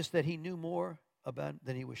obvious that he knew more about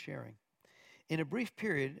than he was sharing. In a brief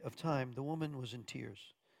period of time, the woman was in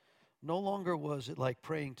tears. No longer was it like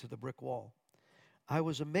praying to the brick wall. I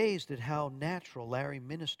was amazed at how natural Larry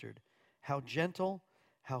ministered, how gentle,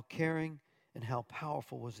 how caring, and how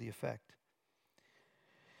powerful was the effect.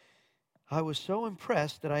 I was so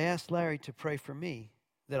impressed that I asked Larry to pray for me,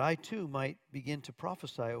 that I too might begin to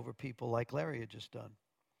prophesy over people like Larry had just done.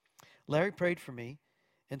 Larry prayed for me,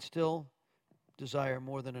 and still desire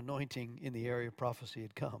more than anointing in the area of prophecy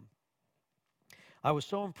had come. I was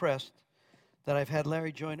so impressed that I've had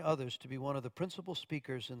Larry join others to be one of the principal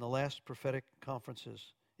speakers in the last prophetic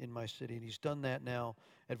conferences in my city, and he's done that now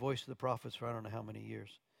at Voice of the Prophets for I don't know how many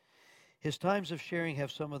years. His times of sharing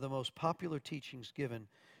have some of the most popular teachings given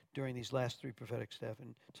during these last 3 prophetic staff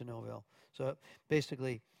to Novell. So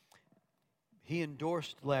basically, he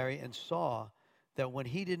endorsed Larry and saw that when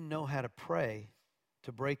he didn't know how to pray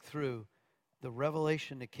to break through, the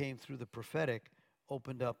revelation that came through the prophetic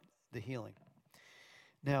opened up the healing.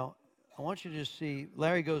 Now, I want you to just see,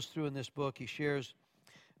 Larry goes through in this book, he shares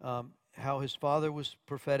how his father was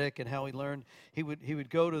prophetic and how he learned. He would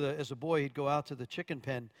go to as a boy, he'd go out to the chicken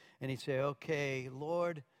pen and he'd say, okay,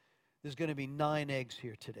 Lord, there's going to be 9 eggs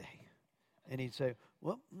here today. And he'd say,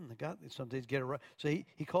 well, God, some days get it right. So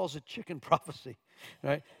he calls it chicken prophecy,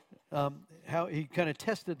 right? How he kind of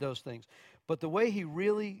tested those things. But the way he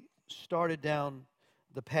really started down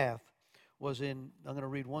the path was I'm going to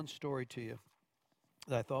read one story to you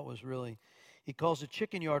that I thought was really, he calls it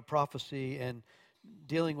chicken yard prophecy and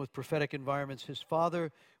dealing with prophetic environments. His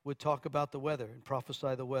father would talk about the weather and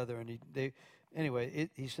prophesy the weather. And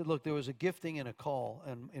he said, look, there was a gifting and a call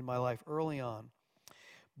in my life early on.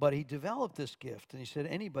 But he developed this gift, and he said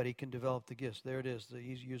anybody can develop the gifts. There it is, the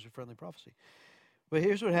user-friendly prophecy. But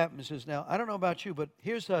here's what happens. He says, now, I don't know about you, but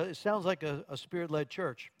it sounds like a spirit-led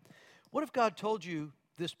church. What if God told you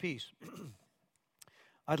this piece?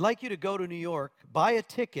 I'd like you to go to New York, buy a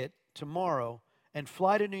ticket tomorrow, and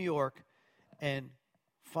fly to New York, and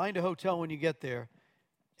find a hotel when you get there,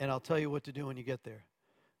 and I'll tell you what to do when you get there.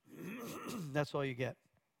 That's all you get.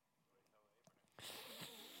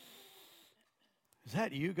 Is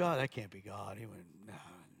that you, God? That can't be God. He went, nah.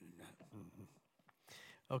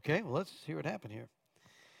 Okay, well, let's see what happened here.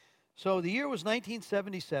 So the year was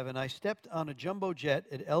 1977. I stepped on a jumbo jet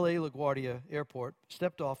at L.A. LaGuardia Airport,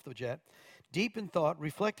 stepped off the jet, deep in thought,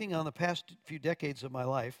 reflecting on the past few decades of my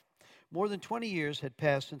life. More than 20 years had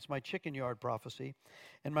passed since my chicken yard prophecy,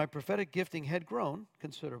 and my prophetic gifting had grown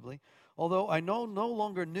considerably, although I no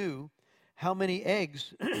longer knew how many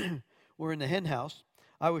eggs were in the hen house.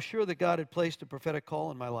 I was sure that God had placed a prophetic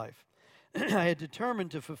call in my life. I had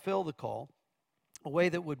determined to fulfill the call a way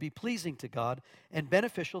that would be pleasing to God and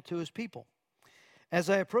beneficial to his people.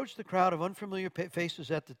 As I approached the crowd of unfamiliar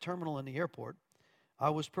faces at the terminal in the airport,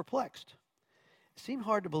 I was perplexed. It seemed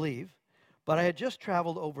hard to believe, but I had just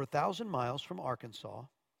traveled over 1,000 miles from Arkansas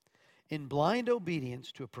in blind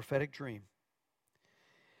obedience to a prophetic dream.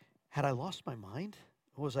 Had I lost my mind,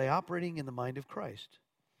 or was I operating in the mind of Christ?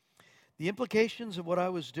 The implications of what I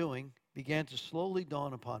was doing began to slowly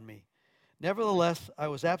dawn upon me. Nevertheless, I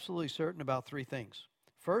was absolutely certain about 3 things.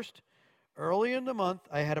 First, early in the month,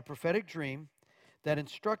 I had a prophetic dream that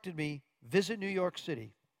instructed me visit New York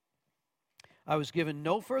City. I was given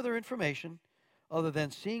no further information other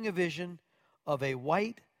than seeing a vision of a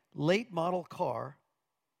white, late model car,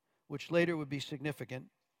 which later would be significant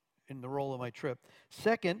in the role of my trip.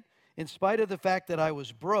 Second, in spite of the fact that I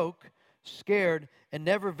was broke, scared, and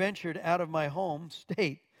never ventured out of my home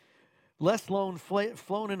state, let alone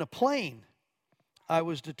flown in a plane, I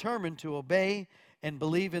was determined to obey and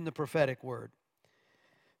believe in the prophetic word.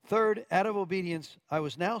 Third, out of obedience, I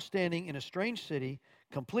was now standing in a strange city,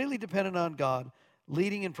 completely dependent on God,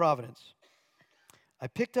 leading in providence. I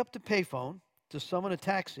picked up the payphone to summon a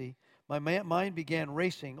taxi. My mind began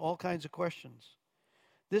racing all kinds of questions.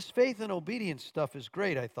 This faith and obedience stuff is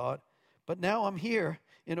great, I thought, but now I'm here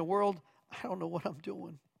in a world I don't know what I'm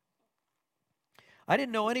doing. I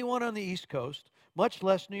didn't know anyone on the East Coast, much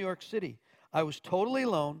less New York City. I was totally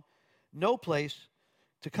alone, no place.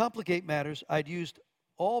 To complicate matters, I'd used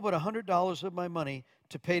all but $100 of my money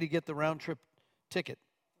to pay to get the round-trip ticket.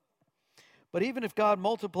 But even if God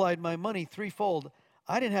multiplied my money threefold,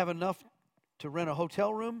 I didn't have enough to rent a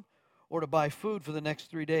hotel room or to buy food for the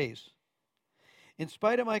next 3 days. In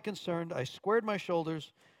spite of my concern, I squared my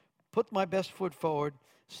shoulders, put my best foot forward,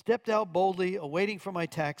 stepped out boldly, awaiting for my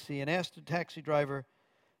taxi, and asked the taxi driver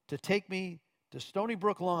to take me to Stony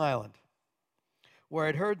Brook, Long Island, where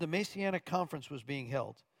I'd heard the Messianic Conference was being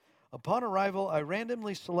held. Upon arrival, I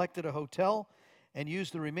randomly selected a hotel and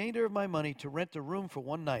used the remainder of my money to rent a room for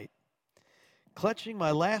one night. Clutching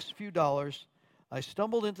my last few dollars, I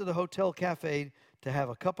stumbled into the hotel cafe to have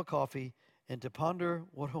a cup of coffee and to ponder,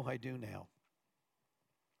 what do I do now?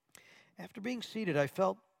 After being seated, I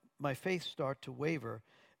felt my faith start to waver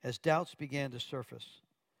as doubts began to surface.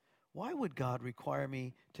 Why would God require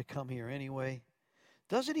me to come here anyway?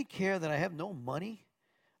 Doesn't he care that I have no money?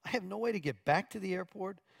 I have no way to get back to the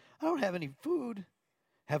airport. I don't have any food.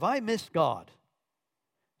 Have I missed God?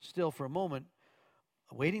 Still, for a moment,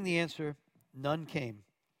 awaiting the answer, none came.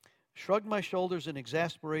 Shrugged my shoulders in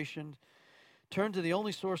exasperation, turned to the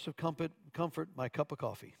only source of comfort, my cup of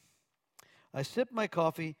coffee. I sipped my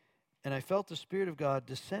coffee, and I felt the Spirit of God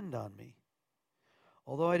descend on me.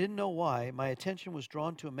 Although I didn't know why, my attention was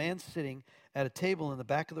drawn to a man sitting at a table in the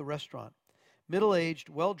back of the restaurant. middle-aged,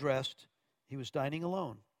 well-dressed. He was dining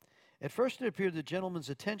alone. At first it appeared the gentleman's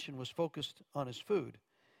attention was focused on his food.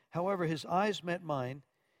 However, his eyes met mine,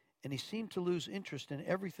 and he seemed to lose interest in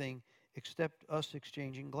everything except us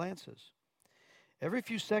exchanging glances. Every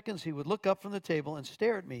few seconds he would look up from the table and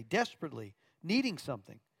stare at me desperately, needing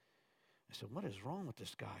something. I said, what is wrong with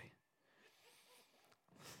this guy?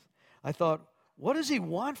 I thought, what does he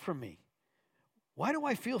want from me? Why do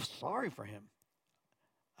I feel sorry for him?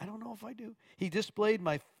 I don't know if I do. He displayed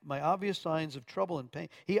my obvious signs of trouble and pain.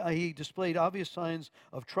 He displayed obvious signs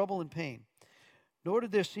of trouble and pain. Nor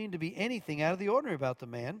did there seem to be anything out of the ordinary about the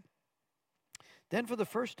man. Then for the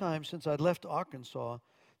first time since I'd left Arkansas,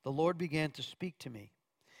 the Lord began to speak to me.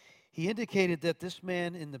 He indicated that this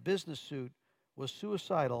man in the business suit was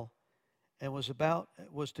suicidal and was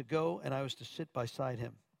to go, and I was to sit beside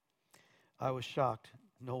him. I was shocked.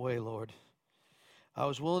 No way, Lord. I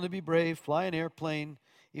was willing to be brave, fly an airplane,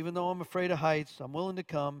 even though I'm afraid of heights. I'm willing to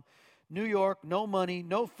come. New York, no money,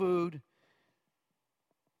 no food.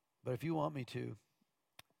 But if you want me to,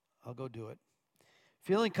 I'll go do it.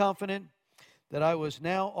 Feeling confident that I was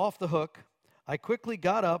now off the hook, I quickly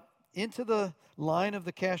got up into the line of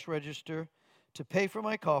the cash register to pay for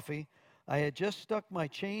my coffee. I had just stuck my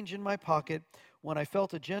change in my pocket when I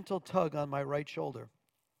felt a gentle tug on my right shoulder.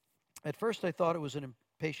 At first, I thought it was an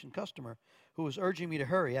impatient customer who was urging me to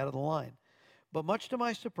hurry out of the line. But much to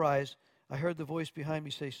my surprise, I heard the voice behind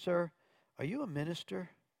me say, "Sir, are you a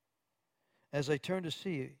minister?" As I turned to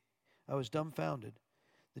see, I was dumbfounded.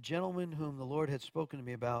 The gentleman whom the Lord had spoken to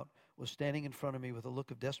me about was standing in front of me with a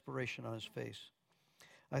look of desperation on his face.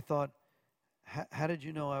 I thought, how did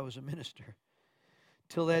you know I was a minister?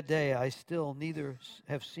 Till that day, I still neither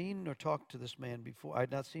have seen nor talked to this man before. I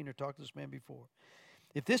had not seen or talked to this man before.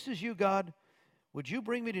 If this is you, God, would you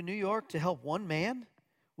bring me to New York to help one man?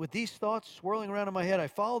 With these thoughts swirling around in my head, I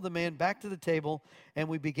followed the man back to the table, and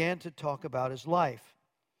we began to talk about his life.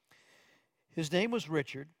 His name was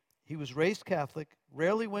Richard. He was raised Catholic,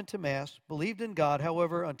 rarely went to Mass, believed in God.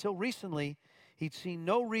 However, until recently, he'd seen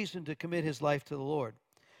no reason to commit his life to the Lord.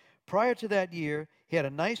 Prior to that year, he had a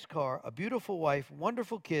nice car, a beautiful wife,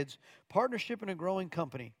 wonderful kids, partnership in a growing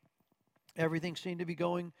company. Everything seemed to be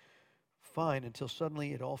going fine until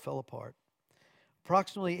suddenly it all fell apart.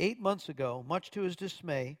 Approximately 8 months ago, much to his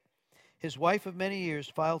dismay, his wife of many years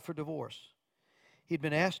filed for divorce. He'd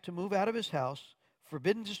been asked to move out of his house,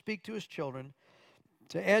 forbidden to speak to his children.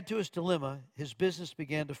 To add to his dilemma, his business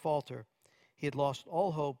began to falter. He had lost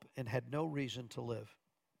all hope and had no reason to live.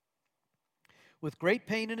 With great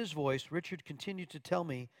pain in his voice, Richard continued to tell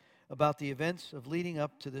me about the events of leading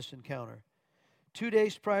up to this encounter. 2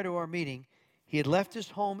 days prior to our meeting, he had left his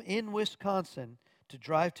home in Wisconsin to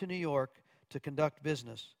drive to New York to conduct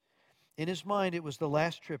business. In his mind, it was the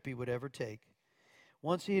last trip he would ever take.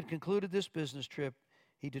 Once he had concluded this business trip,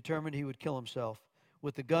 he determined he would kill himself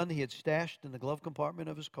with the gun he had stashed in the glove compartment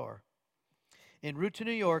of his car. En route to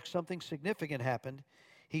New York, something significant happened.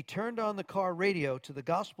 He turned on the car radio to the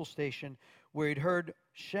gospel station where he'd heard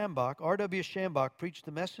R.W. Schambach, preach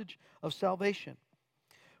the message of salvation.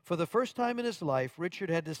 For the first time in his life, Richard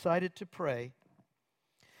had decided to pray,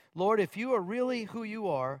 "Lord, if you are really who you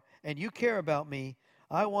are and you care about me,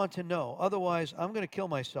 I want to know. Otherwise, I'm going to kill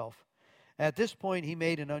myself." At this point, he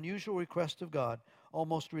made an unusual request of God.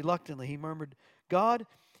 Almost reluctantly, he murmured, "God,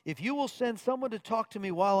 if you will send someone to talk to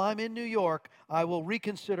me while I'm in New York, I will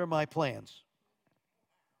reconsider my plans."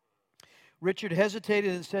 Richard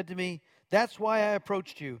hesitated and said to me, "That's why I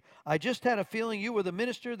approached you. I just had a feeling you were the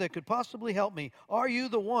minister that could possibly help me. Are you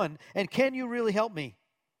the one? And can you really help me?"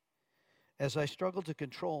 As I struggled to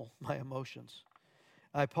control my emotions,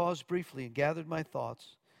 I paused briefly and gathered my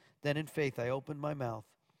thoughts. Then in faith, I opened my mouth,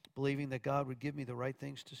 believing that God would give me the right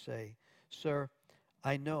things to say. "Sir,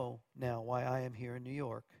 I know now why I am here in New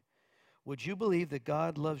York. Would you believe that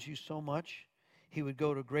God loves you so much, He would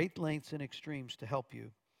go to great lengths and extremes to help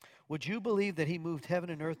you? Would you believe that He moved heaven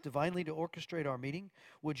and earth divinely to orchestrate our meeting?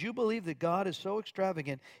 Would you believe that God is so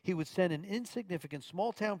extravagant He would send an insignificant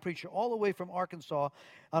small-town preacher all the way from Arkansas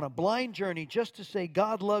on a blind journey just to say,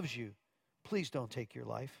 'God loves you. Please don't take your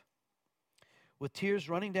life'?" With tears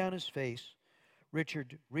running down his face,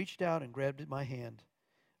 Richard reached out and grabbed my hand,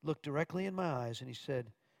 looked directly in my eyes, and he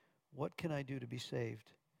said, "What can I do to be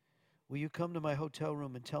saved? Will you come to my hotel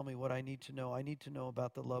room and tell me what I need to know? I need to know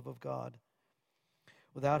about the love of God."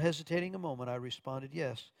 Without hesitating a moment, I responded,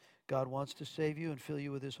 "Yes, God wants to save you and fill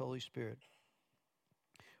you with His Holy Spirit."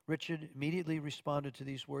 Richard immediately responded to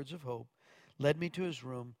these words of hope, led me to his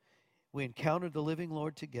room. We encountered the living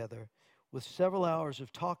Lord together. With several hours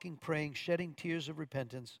of talking, praying, shedding tears of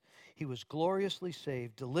repentance, he was gloriously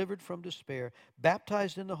saved, delivered from despair,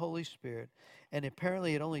 baptized in the Holy Spirit, and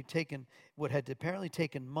apparently what had apparently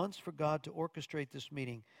taken months for God to orchestrate this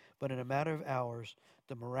meeting, but in a matter of hours,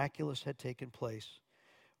 the miraculous had taken place.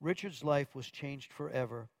 Richard's life was changed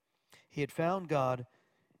forever. He had found God,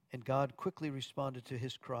 and God quickly responded to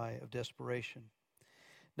his cry of desperation.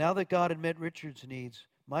 Now that God had met Richard's needs,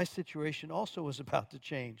 my situation also was about to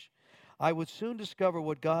change. I would soon discover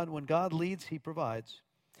when God leads, he provides.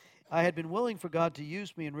 I had been willing for God to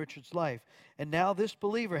use me in Richard's life, and now this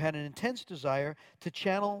believer had an intense desire to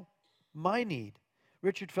channel my need.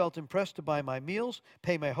 Richard felt impressed to buy my meals,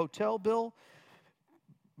 pay my hotel bill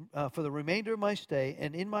for the remainder of my stay,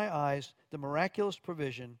 and in my eyes, the miraculous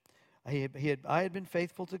provision. I had been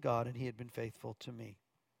faithful to God, and he had been faithful to me.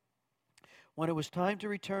 When it was time to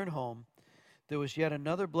return home, there was yet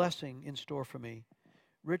another blessing in store for me.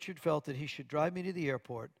 Richard felt that he should drive me to the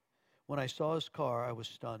airport. When I saw his car, I was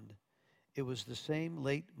stunned. It was the same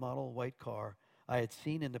late model white car I had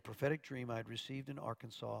seen in the prophetic dream I had received in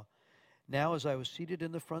Arkansas. Now, as I was seated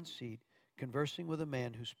in the front seat, conversing with a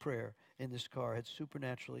man whose prayer in this car had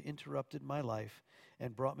supernaturally interrupted my life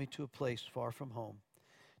and brought me to a place far from home.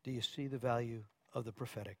 Do you see the value of the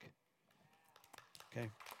prophetic? Okay.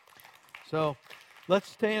 So let's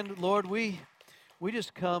stand, Lord. We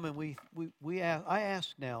just come and I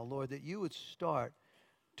ask now, Lord, that you would start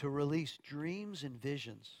to release dreams and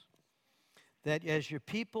visions. That as your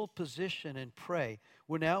people position and pray,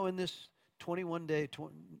 we're now in this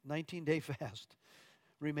 19-day fast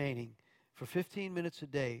remaining for 15 minutes a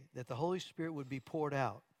day, that the Holy Spirit would be poured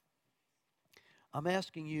out. I'm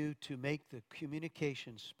asking you to make the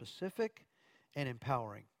communication specific and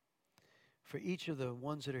empowering for each of the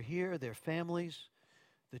ones that are here, their families,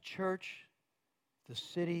 the church, the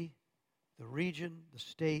city, the region, the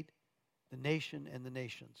state, the nation, and the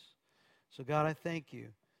nations. So God, I thank you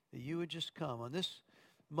that you would just come on this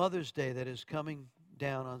Mother's Day that is coming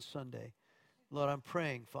down on Sunday. Lord, I'm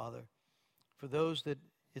praying, Father, for those that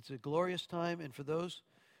it's a glorious time, and for those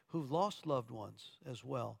who've lost loved ones as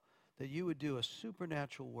well, that you would do a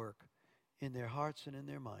supernatural work in their hearts and in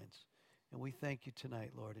their minds. And we thank you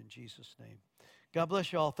tonight, Lord, in Jesus' name. God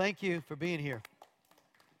bless you all. Thank you for being here.